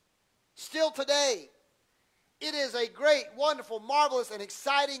 Still today, it is a great, wonderful, marvelous, and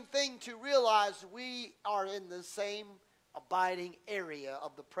exciting thing to realize we are in the same abiding area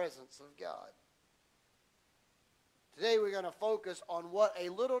of the presence of God. Today we're going to focus on what a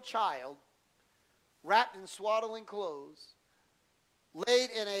little child, wrapped in swaddling clothes, laid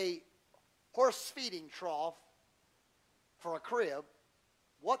in a horse feeding trough for a crib,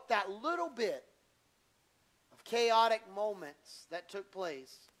 what that little bit of chaotic moments that took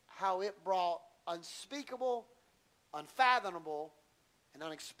place, how it brought unspeakable, unfathomable, and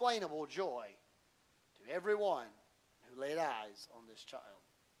unexplainable joy to everyone who laid eyes on this child.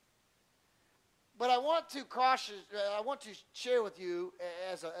 But I want to share with you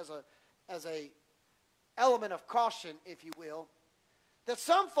as a element of caution, if you will, that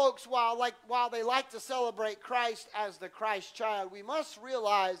some folks, while they like to celebrate Christ as the Christ child, we must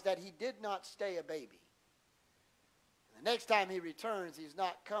realize that he did not stay a baby. And the next time he returns, he's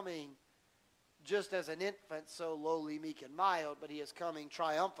not coming just as an infant, so lowly, meek, and mild, but he is coming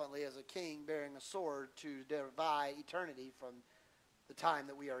triumphantly as a king bearing a sword to divide eternity from the time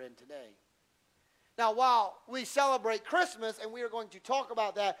that we are in today. Now, while we celebrate Christmas, and we are going to talk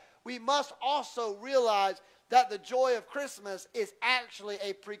about that, we must also realize that the joy of Christmas is actually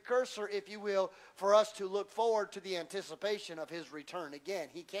a precursor, if you will, for us to look forward to the anticipation of his return again.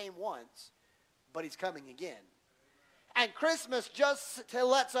 He came once, but he's coming again. And Christmas just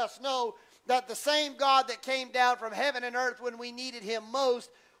lets us know that the same God that came down from heaven and earth when we needed him most,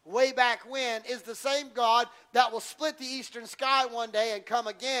 way back when, is the same God that will split the eastern sky one day and come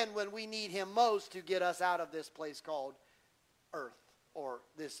again when we need him most to get us out of this place called earth, or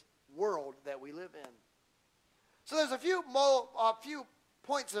this world that we live in. So there's a few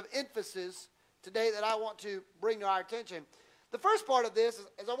points of emphasis today that I want to bring to our attention. The first part of this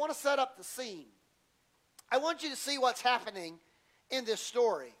is I want to set up the scene. I want you to see what's happening in this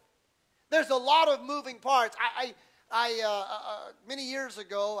story. There's a lot of moving parts. I many years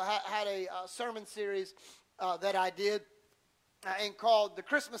ago had a sermon series that I did and called The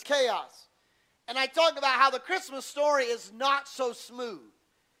Christmas Chaos. And I talked about how the Christmas story is not so smooth.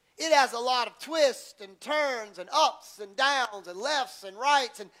 It has a lot of twists and turns and ups and downs and lefts and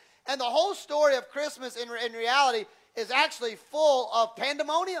rights. And the whole story of Christmas in reality is actually full of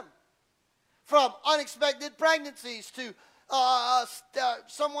pandemonium. From unexpected pregnancies to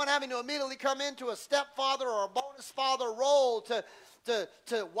someone having to immediately come into a stepfather or a bonus father role,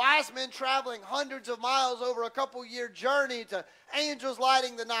 to wise men traveling hundreds of miles over a couple-year journey, to angels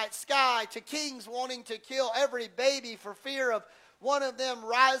lighting the night sky, to kings wanting to kill every baby for fear of one of them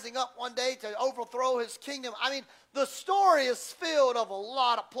rising up one day to overthrow his kingdom. I mean, the story is filled of a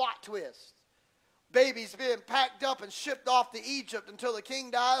lot of plot twists. Babies being packed up and shipped off to Egypt until the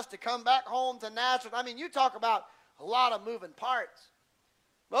king dies to come back home to Nazareth. I mean, you talk about a lot of moving parts.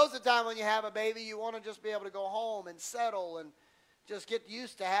 Most of the time when you have a baby, you want to just be able to go home and settle and just get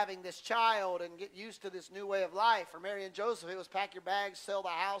used to having this child and get used to this new way of life. For Mary and Joseph, it was pack your bags, sell the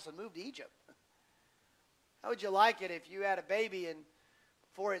house, and move to Egypt. How would you like it if you had a baby and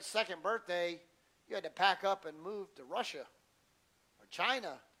for its second birthday, you had to pack up and move to Russia or China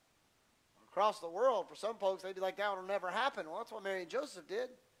or across the world? For some folks, they'd be like, that will never happen. Well, that's what Mary and Joseph did.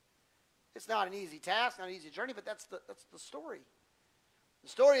 It's not an easy task, not an easy journey, but that's the story. The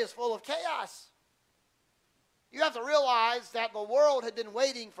story is full of chaos. You have to realize that the world had been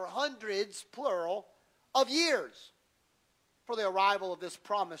waiting for hundreds, plural, of years for the arrival of this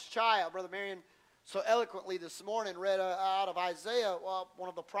promised child. Brother Marion so eloquently this morning read out of Isaiah one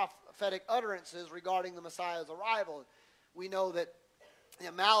of the prophetic utterances regarding the Messiah's arrival. We know that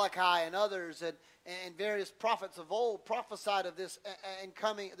Malachi and others and various prophets of old prophesied of this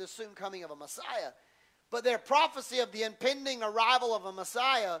the soon coming of a Messiah. But their prophecy of the impending arrival of a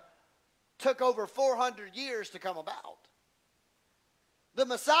Messiah took over 400 years to come about. The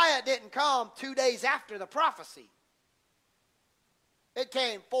Messiah didn't come 2 days after the prophecy. It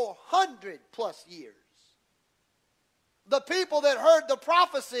came 400 plus years. The people that heard the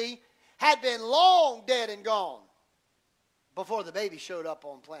prophecy had been long dead and gone before the baby showed up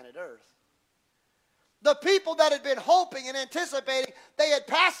on planet Earth. The people that had been hoping and anticipating, they had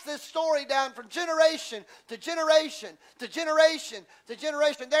passed this story down from generation to generation to generation to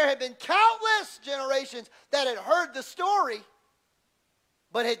generation. There had been countless generations that had heard the story,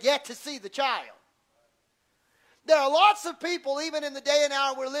 but had yet to see the child. There are lots of people, even in the day and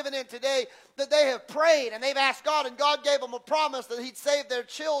hour we're living in today, that they have prayed and they've asked God, and God gave them a promise that He'd save their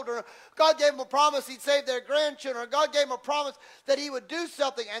children. God gave them a promise He'd save their grandchildren. God gave them a promise that He would do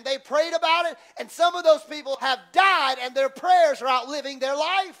something, and they prayed about it, and some of those people have died, and their prayers are outliving their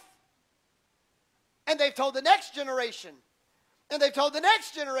life. And they've told the next generation, and they've told the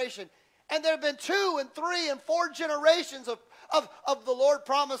next generation, and there have been 2 and 3 and 4 generations of the Lord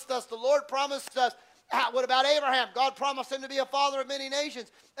promised us, the Lord promised us. What about Abraham? God promised him to be a father of many nations.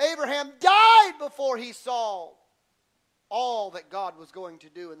 Abraham died before he saw all that God was going to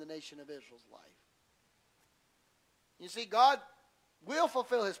do in the nation of Israel's life. You see, God will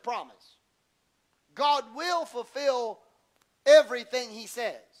fulfill His promise. God will fulfill everything He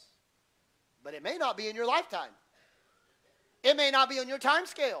says. But it may not be in your lifetime. It may not be on your time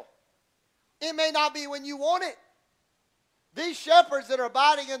scale. It may not be when you want it. These shepherds that are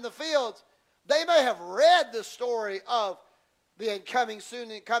abiding in the fields, they may have read the story of the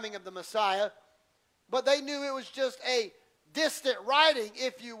soon coming of the Messiah, but they knew it was just a distant writing,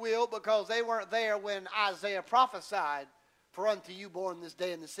 if you will, because they weren't there when Isaiah prophesied, "For unto you born this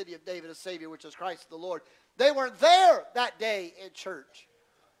day in the city of David a Savior, which is Christ the Lord." They weren't there that day in church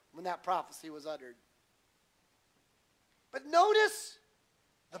when that prophecy was uttered. But notice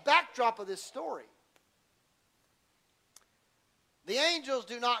the backdrop of this story. The angels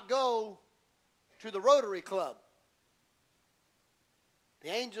do not go to the Rotary Club. The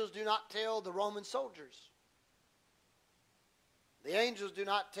angels do not tell the Roman soldiers. The angels do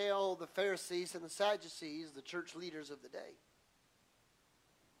not tell the Pharisees and the Sadducees, the church leaders of the day.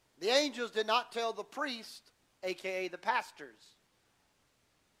 The angels did not tell the priest, a.k.a. the pastors,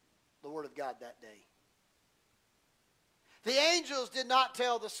 the Word of God that day. The angels did not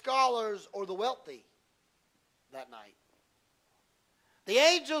tell the scholars or the wealthy that night. The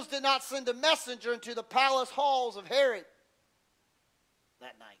angels did not send a messenger into the palace halls of Herod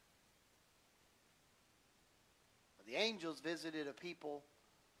that night. But the angels visited a people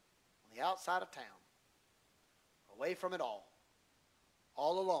on the outside of town away from it all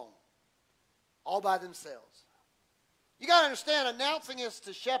alone, all by themselves. You got to understand, announcing this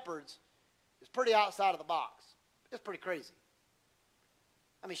to shepherds is pretty outside of the box. It's pretty crazy.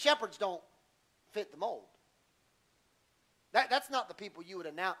 I mean, shepherds don't fit the mold. That's not the people you would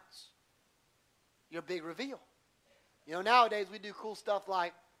announce your big reveal. You know, nowadays we do cool stuff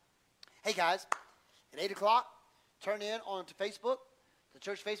like, hey guys, at 8 o'clock, turn in onto Facebook, the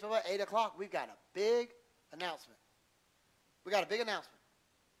church Facebook at 8 o'clock, we've got a big announcement. We got a big announcement.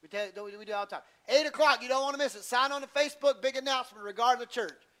 We do it all the time. 8 o'clock, you don't want to miss it. Sign on to Facebook, big announcement regarding the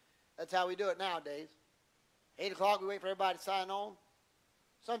church. That's how we do it nowadays. 8 o'clock, we wait for everybody to sign on.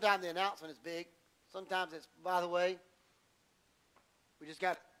 Sometimes the announcement is big. Sometimes it's, by the way, we just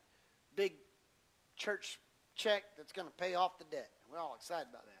got a big church check that's going to pay off the debt. We're all excited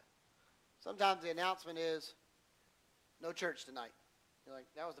about that. Sometimes the announcement is, no church tonight. You're like,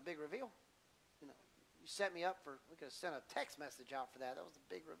 that was the big reveal. You know, you set me up for, we could have sent a text message out for that. That was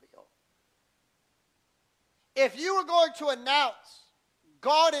the big reveal. If you were going to announce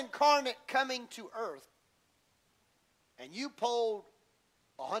God incarnate coming to earth, and you polled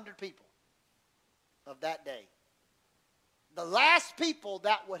 100 people of that day, the last people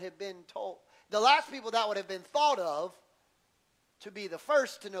that would have been told, the last people that would have been thought of to be the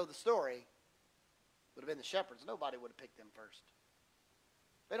first to know the story would have been the shepherds. Nobody would have picked them first.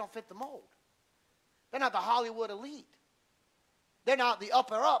 They don't fit the mold. They're not the Hollywood elite. They're not the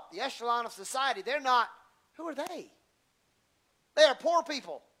upper up, the echelon of society. They're not, who are they? They are poor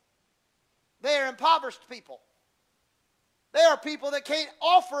people. They are impoverished people. They are people that can't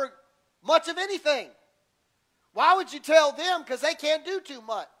offer much of anything. Why would you tell them? Because they can't do too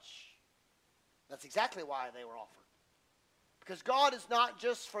much. That's exactly why they were offered. Because God is not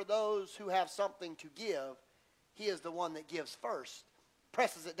just for those who have something to give. He is the one that gives first,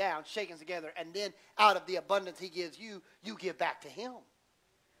 presses it down, shakes it together, and then out of the abundance he gives you, you give back to him.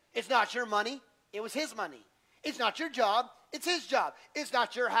 It's not your money. It was his money. It's not your job. It's his job. It's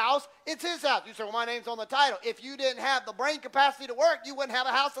not your house. It's his house. You say, well, my name's on the title. If you didn't have the brain capacity to work, you wouldn't have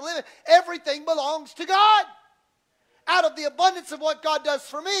a house to live in. Everything belongs to God. Out of the abundance of what God does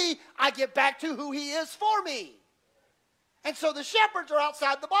for me, I get back to who he is for me. And so the shepherds are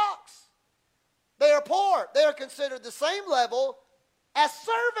outside the box. They are poor. They are considered the same level as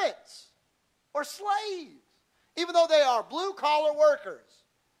servants or slaves. Even though they are blue-collar workers,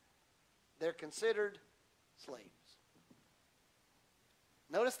 they're considered slaves.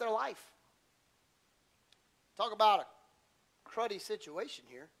 Notice their life. Talk about a cruddy situation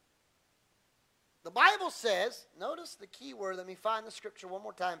here. The Bible says, notice the key word. Let me find the scripture one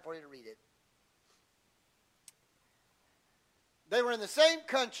more time for you to read it. They were in the same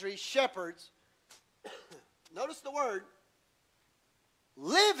country, shepherds. Notice the word,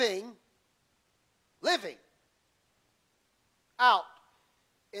 living out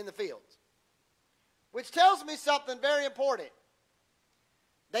in the fields. Which tells me something very important.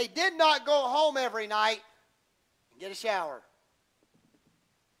 They did not go home every night and get a shower.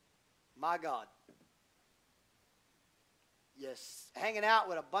 My God. Yes, hanging out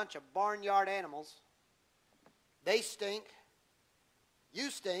with a bunch of barnyard animals. They stink. You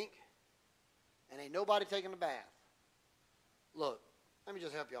stink. And ain't nobody taking a bath. Look, let me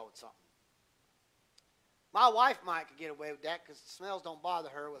just help y'all with something. My wife might could get away with that because the smells don't bother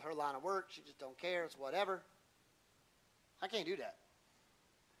her with her line of work. She just don't care. It's whatever. I can't do that.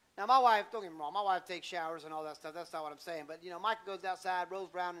 Now, my wife, don't get me wrong, my wife takes showers and all that stuff. That's not what I'm saying. But, you know, Mike goes outside, rolls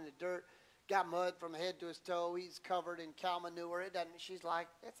around in the dirt, got mud from head to his toe. He's covered in cow manure. It doesn't. She's like,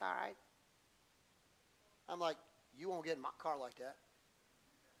 it's all right. I'm like, you won't get in my car like that.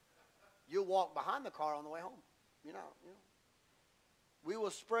 You'll walk behind the car on the way home. You know. We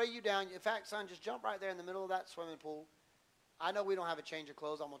will spray you down. In fact, son, just jump right there in the middle of that swimming pool. I know we don't have a change of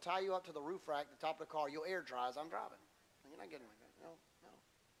clothes. I'm going to tie you up to the roof rack at the top of the car. You'll air dry as I'm driving. You're not getting like that. No.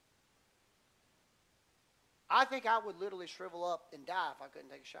 I think I would literally shrivel up and die if I couldn't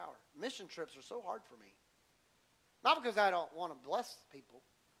take a shower. Mission trips are so hard for me. Not because I don't want to bless people.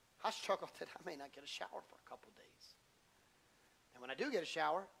 I struggle that I may not get a shower for a couple days. And when I do get a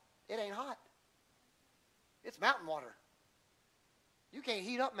shower, it ain't hot. It's mountain water. You can't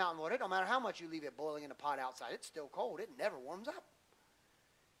heat up mountain water. It don't matter how much you leave it boiling in a pot outside. It's still cold. It never warms up.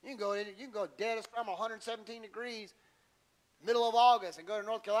 You can go dead as from 117 degrees, middle of August, and go to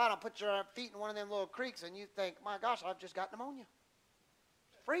North Carolina and put your feet in one of them little creeks, and you think, my gosh, I've just got pneumonia.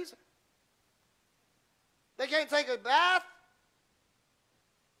 It's freezing. They can't take a bath.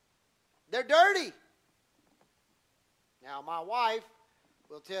 They're dirty. Now, my wife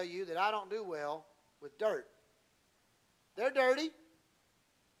will tell you that I don't do well with dirt. They're dirty.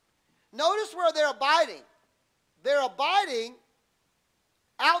 Notice where they're abiding. they're abiding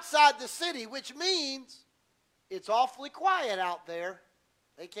outside the city, which means it's awfully quiet out there.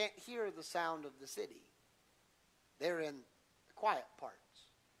 They can't hear the sound of the city. They're in the quiet parts.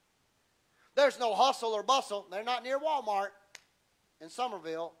 There's no hustle or bustle. They're not near Walmart in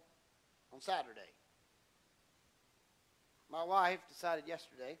Somerville on Saturday. My wife decided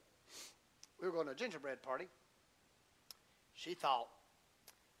yesterday we were going to a gingerbread party. She thought,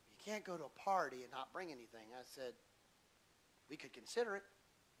 you can't go to a party and not bring anything. I said, we could consider it.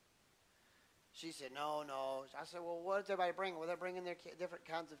 She said, no. I said, well, what is everybody bringing? Well, they're bringing their different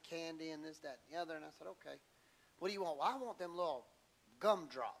kinds of candy and this, that, and the other. And I said, okay. What do you want? Well, I want them little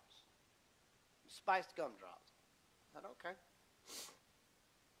gumdrops, spiced gumdrops. I said, okay.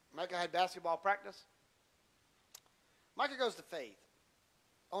 Micah had basketball practice. Micah goes to Faith.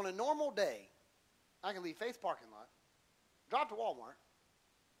 On a normal day, I can leave Faith's parking lot, drive to Walmart,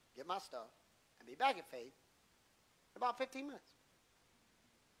 get my stuff, and be back at Faith in about 15 minutes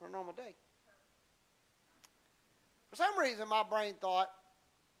for a normal day. For some reason, my brain thought,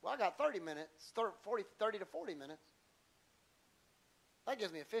 well, I got 30 minutes, 30 to 40 minutes. That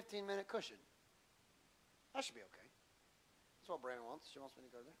gives me a 15-minute cushion. That should be okay. That's what Brandon wants. She wants me to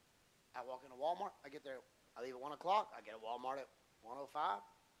go there. I walk into Walmart. I get there. I leave at 1 o'clock. I get at Walmart at 1:05.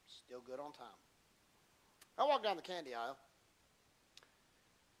 Still good on time. I walk down the candy aisle.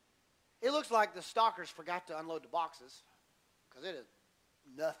 It looks like the stockers forgot to unload the boxes because it is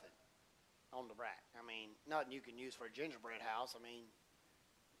nothing on the rack. I mean, nothing you can use for a gingerbread house. I mean,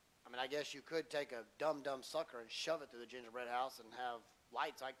 I guess you could take a dumb sucker and shove it through the gingerbread house and have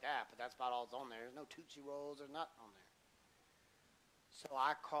lights like that, but that's about all that's on there. There's no Tootsie Rolls. There's nothing on there. So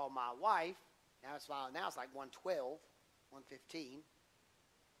I call my wife. Now it's like 1:12, 1:15.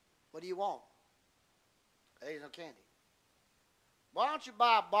 What do you want? There's no candy. Why don't you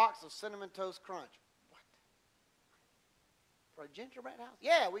buy a box of Cinnamon Toast Crunch? What? For a gingerbread house?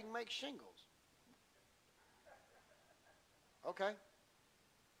 Yeah, we can make shingles. Okay.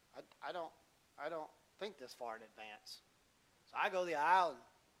 I don't think this far in advance. So I go to the aisle and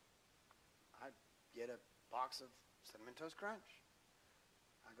I get a box of Cinnamon Toast Crunch.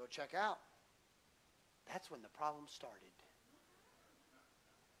 I go check out. That's when the problem started.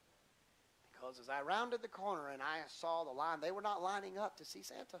 Because as I rounded the corner and I saw the line, they were not lining up to see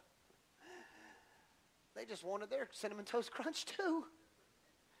Santa. They just wanted their Cinnamon Toast Crunch too.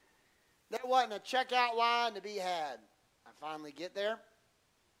 There wasn't a checkout line to be had. I finally get there,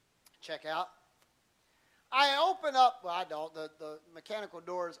 check out. I open up, well, I don't, the mechanical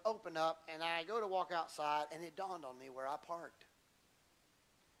doors open up, and I go to walk outside, and it dawned on me where I parked.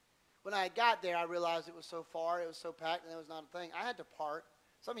 When I got there, I realized it was so far, it was so packed, and there was not a thing. I had to park.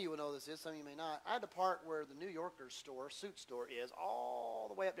 Some of you will know this is, some of you may not. I had to park where the New Yorker's store, suit store is, all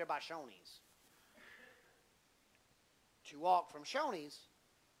the way up there by Shoney's. To walk from Shoney's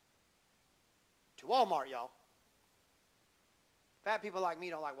to Walmart, y'all. Fat people like me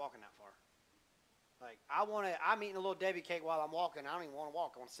don't like walking that far. Like, I'm eating a little Debbie cake while I'm walking. I don't even want to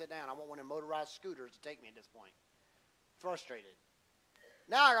walk. I want to sit down. I want one of them motorized scooters to take me at this point. Frustrated.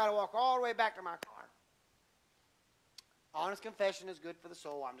 Now I got to walk all the way back to my car. Honest confession is good for the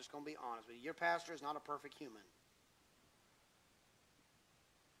soul. I'm just going to be honest with you. Your pastor is not a perfect human.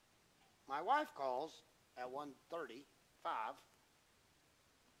 My wife calls at 1:35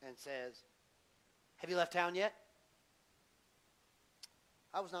 and says, have you left town yet?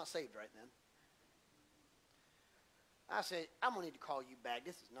 I was not saved right then. I said, I'm going to need to call you back.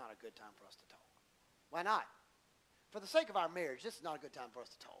 This is not a good time for us to talk. Why not? For the sake of our marriage, this is not a good time for us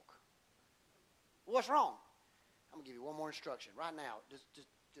to talk. What's wrong? I'm going to give you one more instruction right now. Just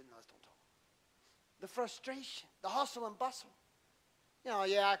no, let's don't talk. The frustration, the hustle and bustle. You know,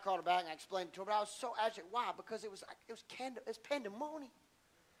 yeah, I called her back and I explained it to her, but I was so agitated. Why? Because it was pandemonium.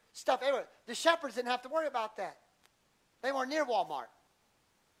 Stuff everywhere. The shepherds didn't have to worry about that. They weren't near Walmart.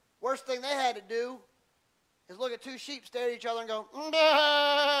 Worst thing they had to do is look at two sheep stare at each other and go,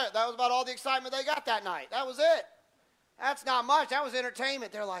 that was about all the excitement they got that night. That was it. That's not much. That was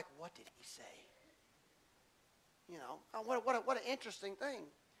entertainment. They're like, what did he say? You know, what an interesting thing.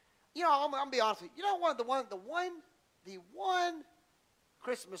 You know, I'm going to be honest with you. You know, the one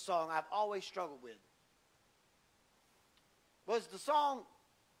Christmas song I've always struggled with was the song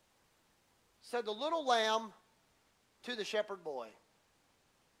said the little lamb to the shepherd boy.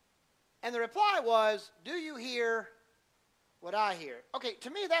 And the reply was, do you hear what I hear? Okay, to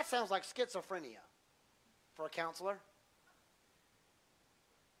me that sounds like schizophrenia for a counselor.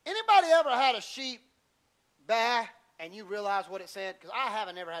 Anybody ever had a sheep baa and you realize what it said? Because I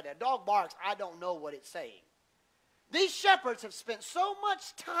haven't ever had that. Dog barks, I don't know what it's saying. These shepherds have spent so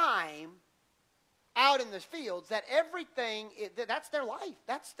much time out in the fields that everything, that's their life.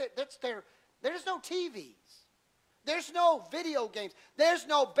 There's no TVs. There's no video games. There's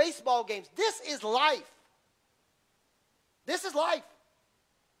no baseball games. This is life. This is life.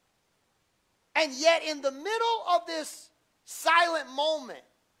 And yet in the middle of this silent moment,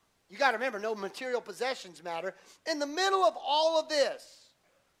 you got to remember, no material possessions matter. In the middle of all of this,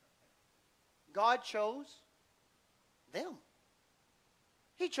 God chose them.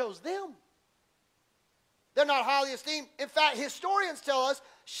 He chose them. They're not highly esteemed. In fact, historians tell us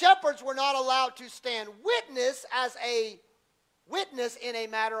shepherds were not allowed to stand witness as a witness in a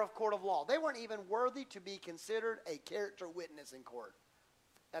matter of court of law. They weren't even worthy to be considered a character witness in court.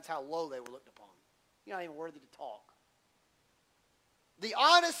 That's how low they were looked upon. You're not even worthy to talk. The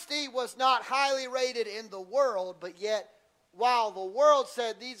honesty was not highly rated in the world, but yet, while the world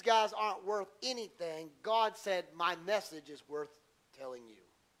said these guys aren't worth anything, God said, my message is worth telling you.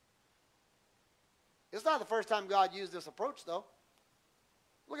 It's not the first time God used this approach, though.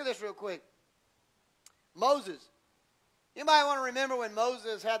 Look at this real quick. Moses. You might want to remember when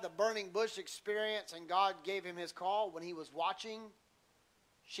Moses had the burning bush experience and God gave him his call when he was watching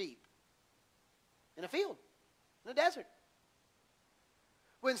sheep in a field, in a desert.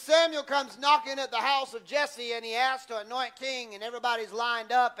 When Samuel comes knocking at the house of Jesse and he asks to anoint king and everybody's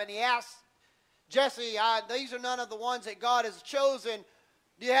lined up and he asks Jesse, these are none of the ones that God has chosen.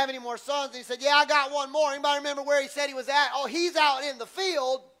 Do you have any more sons? And he said, yeah, I got one more. Anybody remember where he said he was at? Oh, he's out in the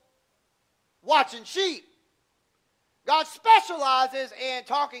field watching sheep. God specializes in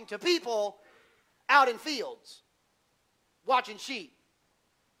talking to people out in fields, watching sheep.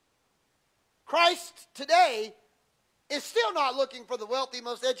 Christ today is still not looking for the wealthy,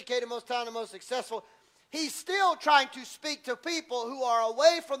 most educated, most talented, most successful. He's still trying to speak to people who are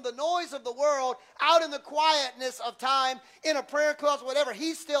away from the noise of the world, out in the quietness of time, in a prayer closet, whatever.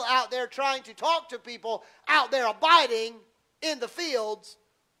 He's still out there trying to talk to people out there abiding in the fields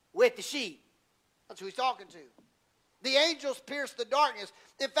with the sheep. That's who he's talking to. The angels pierced the darkness.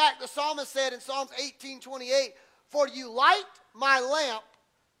 In fact, the psalmist said in Psalms 18:28, for you light my lamp,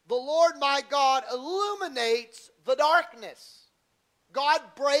 the Lord my God illuminates the darkness. God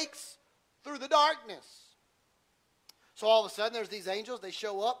breaks through the darkness. So all of a sudden there's these angels, they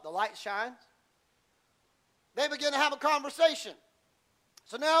show up, the light shines. They begin to have a conversation.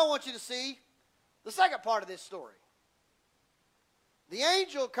 So now I want you to see the second part of this story. The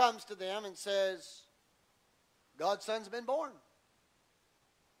angel comes to them and says, God's son's been born.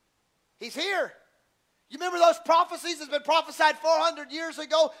 He's here. You remember those prophecies that's been prophesied 400 years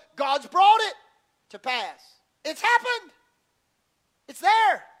ago? God's brought it to pass. It's happened. It's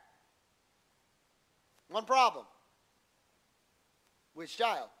there. One problem. Which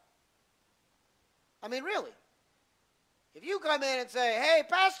child? I mean, really. If you come in and say, hey,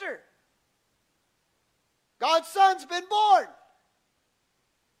 pastor, God's son's been born.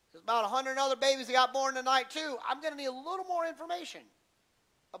 There's about 100 other babies that got born tonight too. I'm going to need a little more information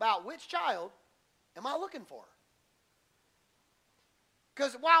about which child am I looking for.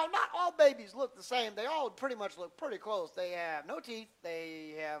 Because while not all babies look the same, they all pretty much look pretty close. They have no teeth,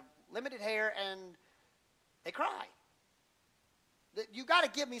 they have limited hair, and they cry. You got to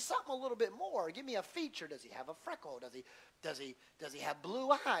give me something a little bit more. Give me a feature. Does he have a freckle? Does he have blue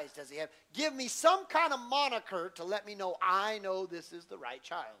eyes? Give me some kind of moniker to let me know I know this is the right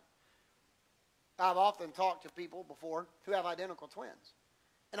child. I've often talked to people before who have identical twins.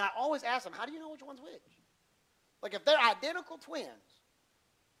 And I always ask them, how do you know which one's which? Like if they're identical twins,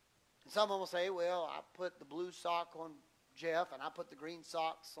 and someone will say, well, I put the blue sock on Jeff and I put the green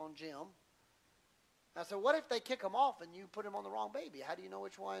socks on Jim. I said, what if they kick them off and you put them on the wrong baby? How do you know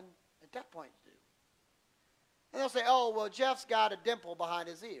which one at that point to do? And they'll say, oh, well, Jeff's got a dimple behind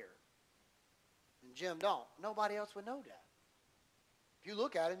his ear. And Jim don't. Nobody else would know that. If you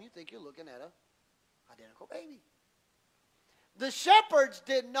look at him, you think you're looking at an identical baby. The shepherds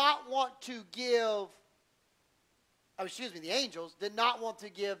did not want to give, the angels did not want to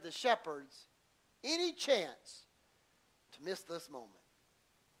give the shepherds any chance to miss this moment.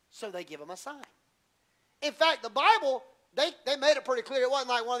 So they give them a sign. In fact, the Bible, they made it pretty clear. It wasn't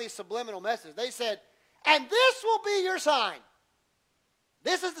like one of these subliminal messages. They said, and this will be your sign.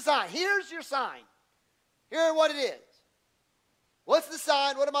 This is the sign. Here's your sign. Here's what it is. What's the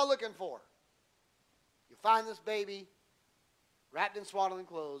sign? What am I looking for? You find this baby wrapped in swaddling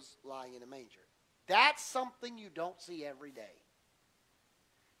clothes lying in a manger. That's something you don't see every day.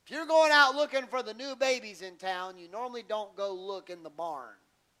 If you're going out looking for the new babies in town, you normally don't go look in the barn.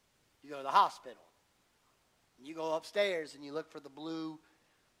 You go to the hospital. You go upstairs and you look for the blue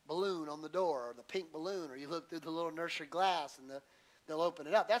balloon on the door or the pink balloon, or you look through the little nursery glass and they'll open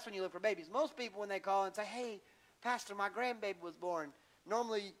it up. That's when you look for babies. Most people, when they call and say, hey, Pastor, my grandbaby was born,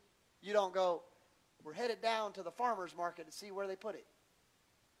 normally you don't go, we're headed down to the farmer's market to see where they put it.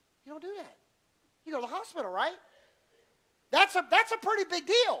 You don't do that. You go to the hospital, right? That's a pretty big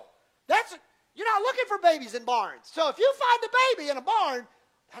deal. You're not looking for babies in barns. So if you find a baby in a barn,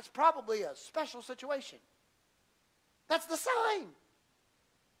 that's probably a special situation. That's the sign.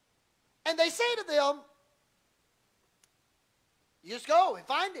 And they say to them, you just go and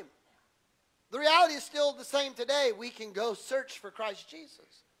find him. The reality is still the same today. We can go search for Christ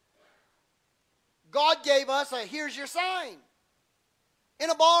Jesus. God gave us a here's your sign. In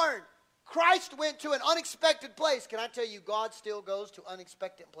a barn. Christ went to an unexpected place. Can I tell you, God still goes to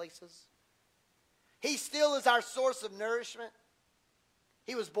unexpected places? He still is our source of nourishment.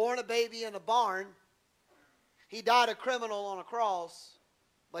 He was born a baby in a barn. He died a criminal on a cross,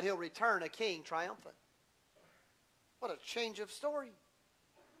 but he'll return a king triumphant. What a change of story.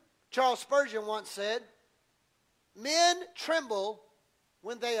 Charles Spurgeon once said, men tremble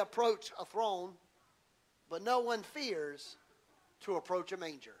when they approach a throne, but no one fears to approach a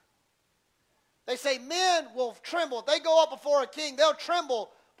manger. They say men will tremble. If they go up before a king, they'll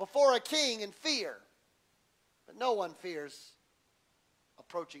tremble before a king in fear. But no one fears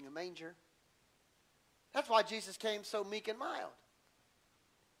approaching a manger. That's why Jesus came so meek and mild.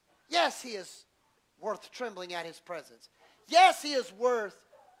 Yes, he is worth trembling at his presence. Yes, he is worth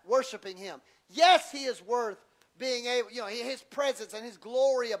worshiping him. Yes, he is worth being able, his presence and his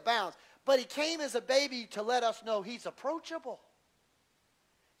glory abounds. But he came as a baby to let us know he's approachable.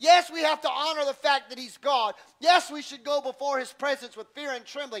 Yes, we have to honor the fact that he's God. Yes, we should go before his presence with fear and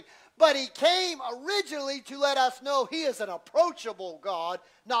trembling. But he came originally to let us know he is an approachable God,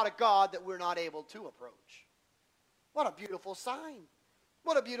 not a God that we're not able to approach. What a beautiful sign.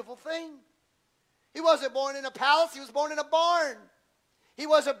 What a beautiful thing. He wasn't born in a palace. He was born in a barn. He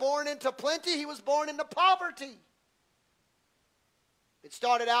wasn't born into plenty. He was born into poverty. It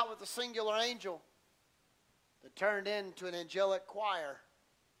started out with a singular angel that turned into an angelic choir,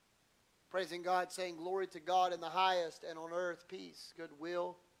 praising God, saying, glory to God in the highest, and on earth peace,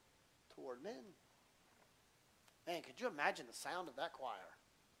 goodwill toward men. Man, could you imagine the sound of that choir?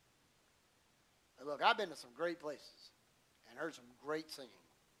 And look, I've been to some great places and heard some great singing.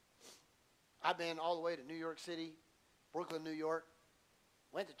 I've been all the way to New York City, Brooklyn, New York.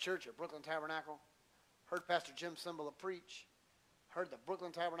 Went to church at Brooklyn Tabernacle. Heard Pastor Jim Cymbala preach. Heard the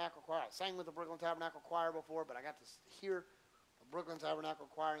Brooklyn Tabernacle Choir. I sang with the Brooklyn Tabernacle Choir before, but I got to hear the Brooklyn Tabernacle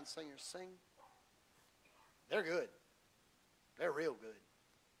Choir and singers sing. They're good. They're real good.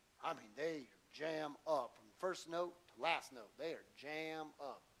 I mean, they jam up from first note to last note. They are jam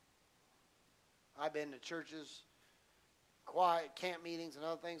up. I've been to churches, quiet camp meetings and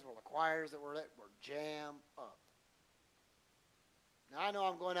other things where the choirs that were there were jam up. Now, I know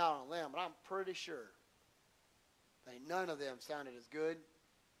I'm going out on a limb, but I'm pretty sure that none of them sounded as good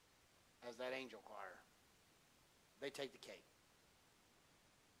as that angel choir. They take the cake.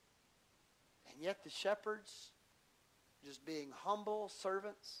 And yet the shepherds, just being humble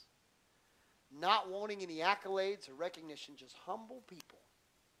servants, not wanting any accolades or recognition, just humble people,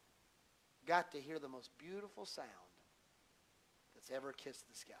 got to hear the most beautiful sound that's ever kissed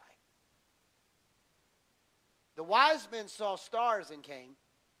the sky. The wise men saw stars and came.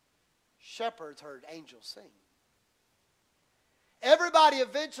 Shepherds heard angels sing. Everybody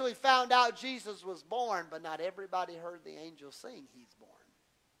eventually found out Jesus was born, but not everybody heard the angels sing, he's born.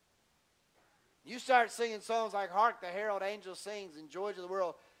 You start singing songs like Hark the Herald Angels Sings and Joy to the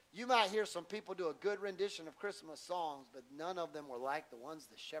World, you might hear some people do a good rendition of Christmas songs, but none of them were like the ones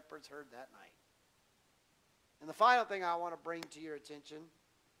the shepherds heard that night. And the final thing I want to bring to your attention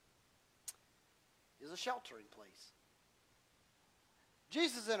is a sheltering place.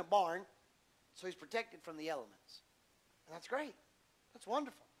 Jesus is in a barn, so he's protected from the elements. And that's great. That's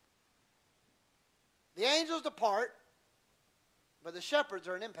wonderful. The angels depart, but the shepherds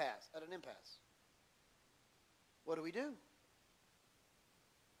are at an impasse. What do we do?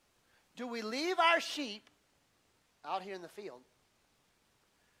 Do we leave our sheep out here in the field?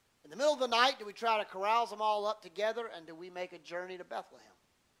 In the middle of the night, do we try to carouse them all up together, and do we make a journey to Bethlehem?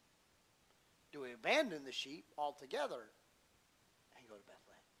 Do we abandon the sheep altogether and go to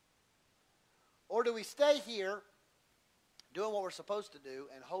Bethlehem? Or do we stay here doing what we're supposed to do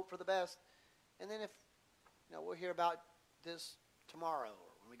and hope for the best, and then if we'll hear about this tomorrow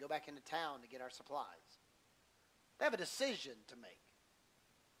or when we go back into town to get our supplies? They have a decision to make.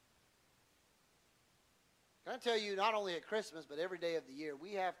 Can I tell you, not only at Christmas, but every day of the year,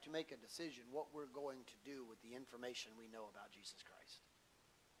 we have to make a decision what we're going to do with the information we know about Jesus Christ.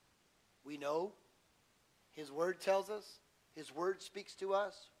 We know His Word tells us His word speaks to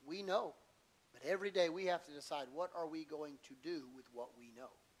us. We know. But every day we have to decide, what are we going to do with what we know?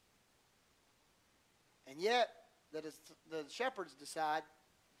 And yet, the shepherds decide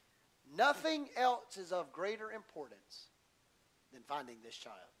nothing else is of greater importance than finding this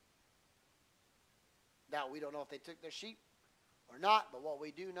child. Now, we don't know if they took their sheep or not, but what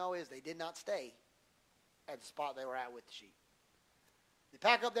we do know is they did not stay at the spot they were at with the sheep. They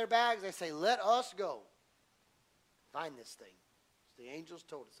pack up their bags. They say, let us go find this thing, as the angels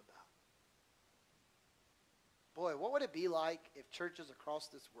told us about. Boy, what would it be like if churches across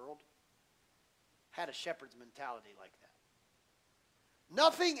this world had a shepherd's mentality like that?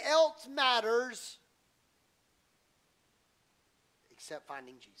 Nothing else matters except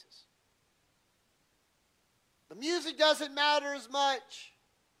finding Jesus. The music doesn't matter as much.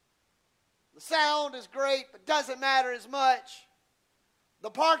 The sound is great, but doesn't matter as much. The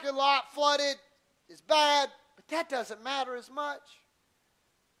parking lot flooded is bad, but that doesn't matter as much.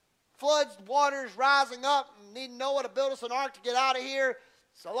 Floods, waters rising up, and need Noah to build us an ark to get out of here.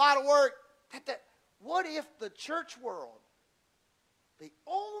 It's a lot of work. What if the church world, the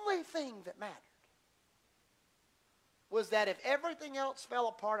only thing that mattered was that if everything else fell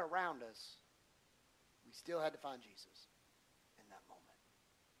apart around us, we still had to find Jesus in that moment.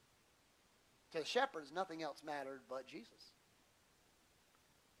 To the shepherds, nothing else mattered but Jesus.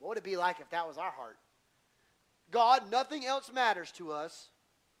 What would it be like if that was our heart? God, nothing else matters to us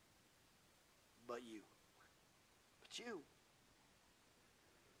but you. But you.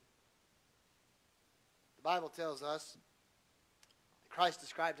 The Bible tells us that Christ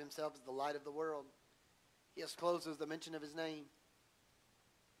described himself as the light of the world. He has closed with the mention of his name.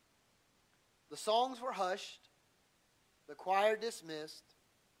 The songs were hushed. The choir dismissed.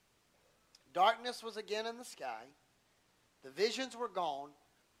 Darkness was again in the sky. The visions were gone.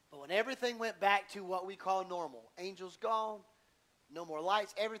 But when everything went back to what we call normal, angels gone, no more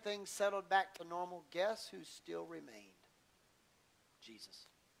lights, everything settled back to normal, guess who still remained? Jesus.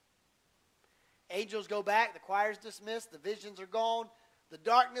 Angels go back, the choir's dismissed, the visions are gone, the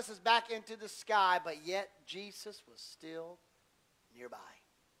darkness is back into the sky, but yet Jesus was still nearby.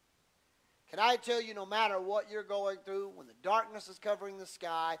 Can I tell you, no matter what you're going through, when the darkness is covering the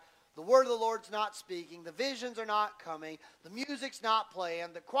sky, the word of the Lord's not speaking, the visions are not coming, the music's not playing,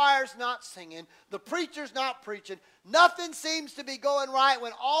 the choir's not singing, the preacher's not preaching, nothing seems to be going right.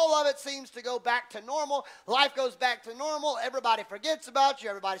 When all of it seems to go back to normal, life goes back to normal, everybody forgets about you,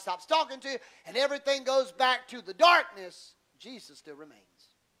 everybody stops talking to you, and everything goes back to the darkness, Jesus still remains.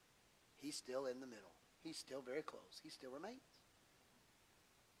 He's still in the middle. He's still very close. He still remains.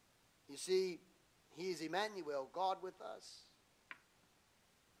 You see, he is Emmanuel, God with us.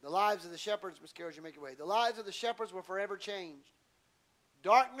 The lives of the shepherds, Miss Carol, as you make your way. The lives of the shepherds were forever changed.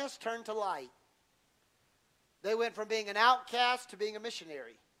 Darkness turned to light. They went from being an outcast to being a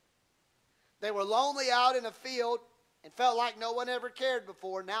missionary. They were lonely out in a field and felt like no one ever cared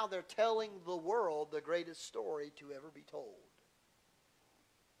before. Now they're telling the world the greatest story to ever be told.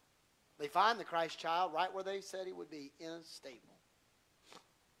 They find the Christ child right where they said he would be, in a stable.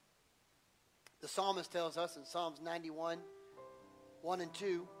 The psalmist tells us in Psalms 91, 1 and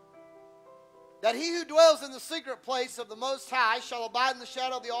 2, that he who dwells in the secret place of the Most High shall abide in the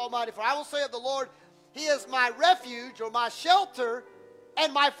shadow of the Almighty. For I will say of the Lord, he is my refuge, or my shelter,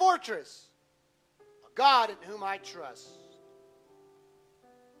 and my fortress, a God in whom I trust.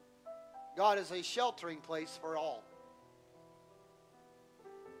 God is a sheltering place for all.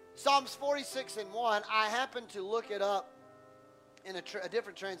 Psalms 46 and 1, I happened to look it up in a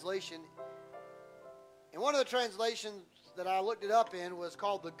different translation. And one of the translations that I looked it up in was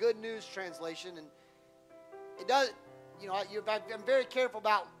called the Good News Translation. And it does, I'm very careful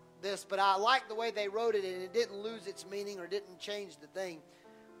about this, but I like the way they wrote it, and it didn't lose its meaning or didn't change the thing.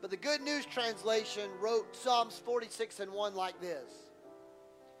 But the Good News Translation wrote Psalms 46 and 1 like this.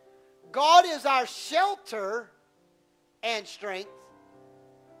 God is our shelter and strength,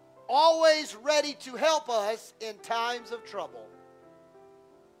 always ready to help us in times of trouble.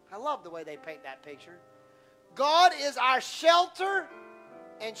 I love the way they paint that picture. God is our shelter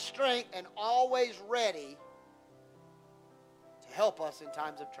and strength and always ready to help us in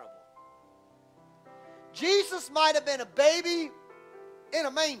times of trouble. Jesus might have been a baby in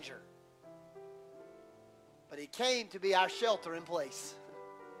a manger, but he came to be our shelter in place.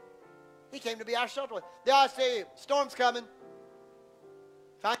 He came to be our shelter. They always say, storm's coming.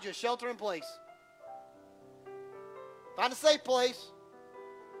 Find you a shelter in place. Find a safe place.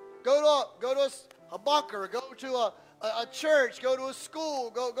 Go to a bunker. Go to a church. Go to a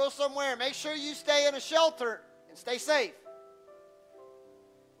school. Go somewhere. Make sure you stay in a shelter and stay safe.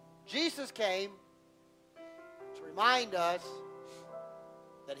 Jesus came to remind us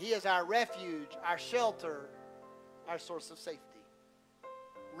that He is our refuge, our shelter, our source of safety,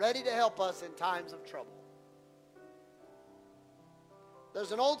 ready to help us in times of trouble.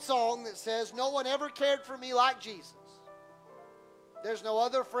 There's an old song that says, "No one ever cared for me like Jesus. There's no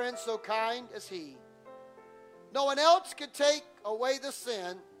other friend so kind as He. No one else could take away the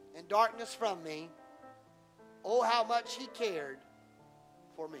sin and darkness from me. Oh, how much He cared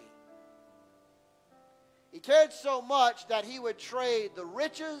for me." He cared so much that He would trade the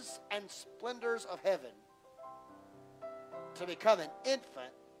riches and splendors of heaven to become an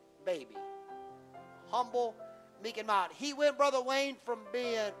infant baby. Humble, meek, and mild. He went, Brother Wayne, from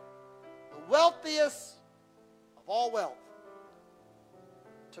being the wealthiest of all wealth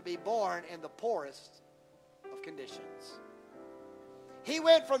to be born in the poorest of conditions. He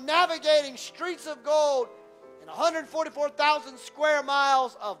went from navigating streets of gold and 144,000 square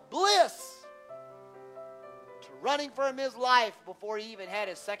miles of bliss to running for His life before He even had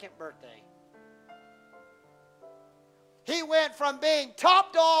His second birthday. He went from being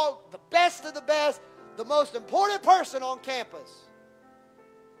top dog, the best of the best, the most important person on campus,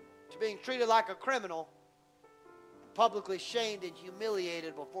 to being treated like a criminal, publicly shamed and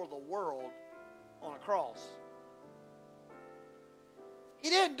humiliated before the world on a cross. He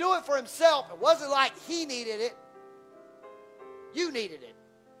didn't do it for Himself. It wasn't like He needed it. You needed it.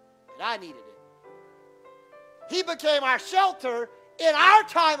 And I needed it. He became our shelter in our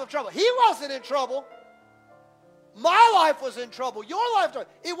time of trouble. He wasn't in trouble. My life was in trouble. Your life was in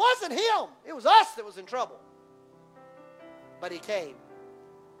trouble. It wasn't Him. It was us that was in trouble. But He came.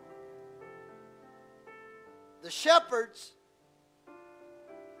 The shepherds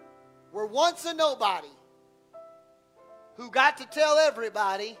were once a nobody who got to tell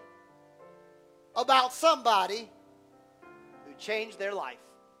everybody about somebody who changed their life.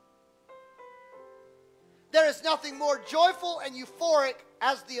 There is nothing more joyful and euphoric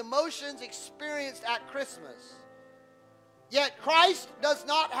as the emotions experienced at Christmas. Yet Christ does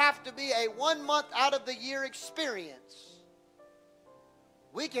not have to be a 1 month out of the year experience.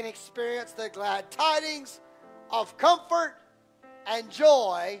 We can experience the glad tidings of comfort and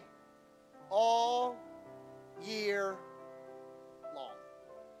joy all year long.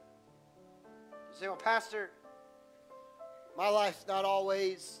 You say, "Well, Pastor, my life's not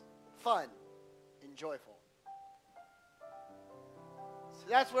always fun and joyful." So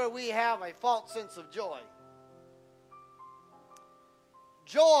that's where we have a false sense of joy.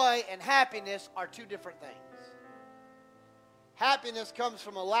 Joy and happiness are two different things. Happiness comes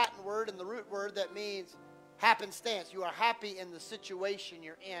from a Latin word, and the root word that means happenstance. You are happy in the situation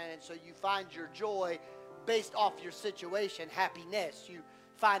you're in, and so you find your joy based off your situation, happiness. You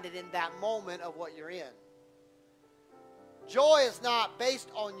find it in that moment of what you're in. Joy is not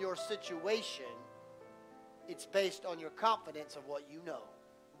based on your situation. It's based on your confidence of what you know.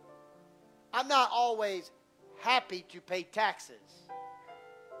 I'm not always happy to pay taxes.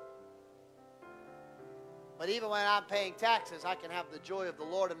 But even when I'm paying taxes, I can have the joy of the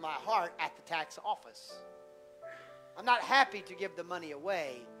Lord in my heart at the tax office. I'm not happy to give the money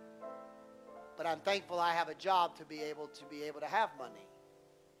away, but I'm thankful I have a job to be able to have money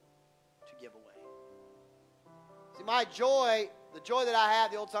to give away. See, my joy, the joy that I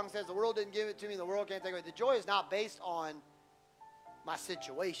have, the old song says, "The world didn't give it to me, the world can't take it away." The joy is not based on my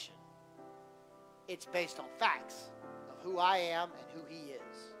situation. It's based on facts of who I am and who He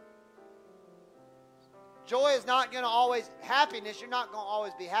is. Joy is not going to always, happiness, you're not going to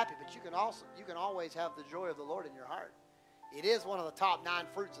always be happy, but you can always have the joy of the Lord in your heart. It is one of the top 9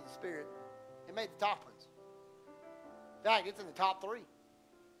 fruits of the Spirit. It made the top ones. In fact, it's in the top 3.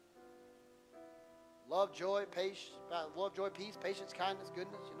 Love, joy, peace, patience, kindness,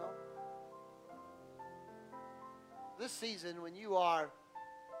 goodness, you know. This season, when you are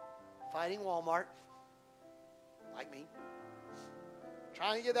fighting Walmart, like me,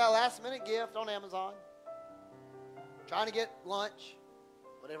 trying to get that last minute gift on Amazon, trying to get lunch,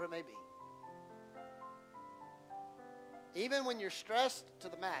 whatever it may be. Even when you're stressed to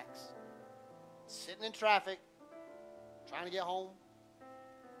the max, sitting in traffic, trying to get home,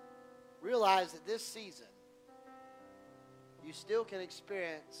 realize that this season, you still can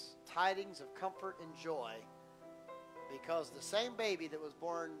experience tidings of comfort and joy, because the same baby that was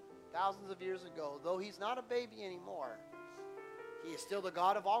born thousands of years ago, though He's not a baby anymore, He is still the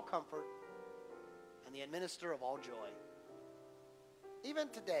God of all comfort and the administrator of all joy. Even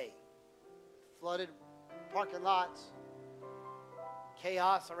today, flooded parking lots,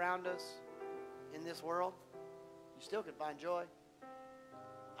 chaos around us in this world, you still can find joy.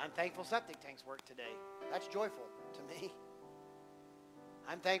 I'm thankful septic tanks work today. That's joyful to me.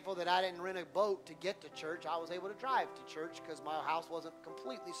 I'm thankful that I didn't rent a boat to get to church. I was able to drive to church because my house wasn't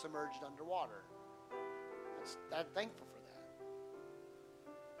completely submerged underwater. I'm thankful for that.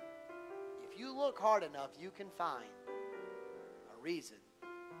 If you look hard enough, you can find a reason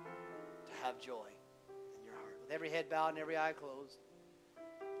to have joy in your heart. With every head bowed and every eye closed.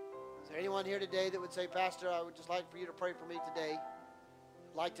 Is there anyone here today that would say, Pastor, I would just like for you to pray for me today?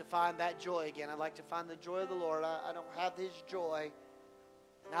 I'd like to find that joy again. I'd like to find the joy of the Lord. I don't have His joy.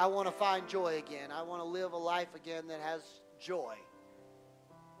 And I want to find joy again. I want to live a life again that has joy.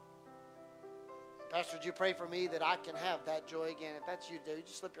 Pastor, would you pray for me that I can have that joy again? If that's you, dude,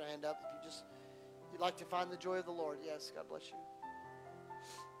 just slip your hand up. If you'd like to find the joy of the Lord. Yes, God bless you.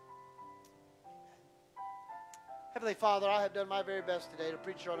 Heavenly Father, I have done my very best today to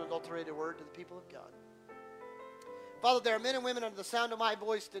preach your unadulterated word to the people of God. Father, there are men and women under the sound of my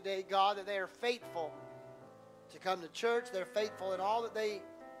voice today, God, that they are faithful to come to church. They're faithful in all that they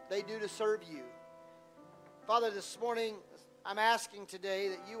do to serve you. Father, this morning, I'm asking today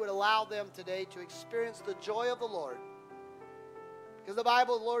that you would allow them today to experience the joy of the Lord. Because the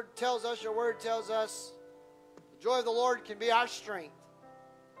Bible, the Lord tells us, your word tells us, the joy of the Lord can be our strength.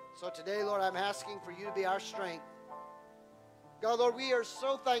 So today, Lord, I'm asking for you to be our strength. God, Lord, we are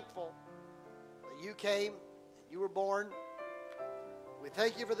so thankful that you came and you were born. We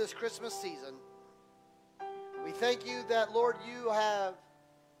thank you for this Christmas season. We thank you that, Lord, you have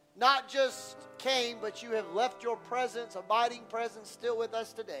not just came, but you have left your presence, abiding presence, still with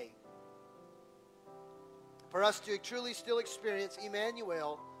us today. For us to truly still experience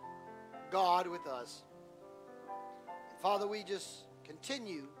Emmanuel, God with us. And Father, we just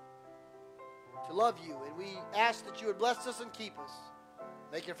continue to love you, and we ask that you would bless us and keep us.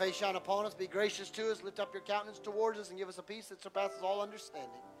 Make your face shine upon us, be gracious to us, lift up your countenance towards us, and give us a peace that surpasses all understanding.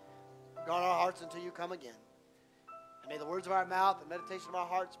 Guard our hearts until you come again. And may the words of our mouth and meditation of our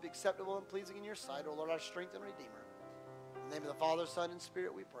hearts be acceptable and pleasing in your sight, O Lord, our strength and Redeemer. In the name of the Father, Son, and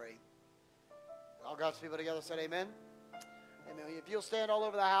Spirit we pray. And all God's people together said amen. Amen. If you'll stand all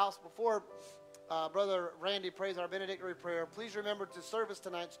over the house before Brother Randy prays our benedictory prayer, please remember the service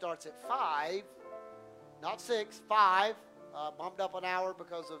tonight starts at 5, not 6, 5. Bumped up an hour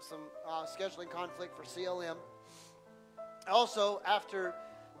because of some scheduling conflict for CLM. Also, after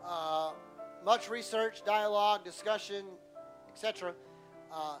much research, dialogue, discussion, etc.,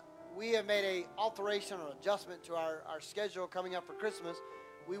 we have made an alteration or adjustment to our schedule coming up for Christmas.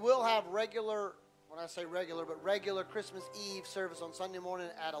 We will have regular, when I say regular, but regular Christmas Eve service on Sunday morning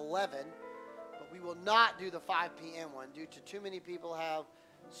at 11. But we will not do the 5 p.m. one due to too many people have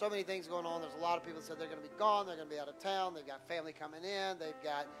so many things going on. There's a lot of people that said they're going to be gone. They're going to be out of town. They've got family coming in. They're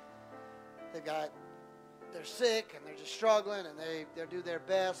sick and they're just struggling and they do their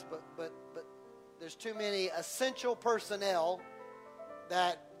best. But there's too many essential personnel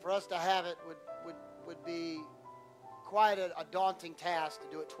that for us to have it would be quite a daunting task to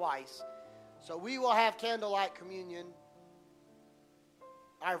do it twice. So we will have candlelight communion,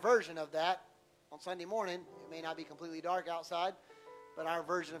 our version of that, on Sunday morning. It may not be completely dark outside, but our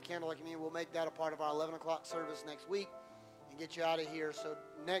version of candlelight communion, we'll make that a part of our 11 o'clock service next week and get you out of here. So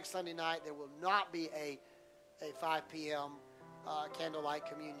next Sunday night, there will not be a 5 p.m. Candlelight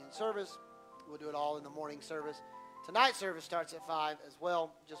communion service. We'll do it all in the morning service. Tonight's service starts at 5 as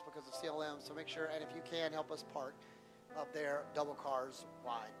well, just because of CLM. So make sure, and if you can, help us park up there, double cars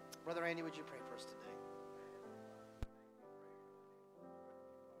wide. Brother Andy, would you pray for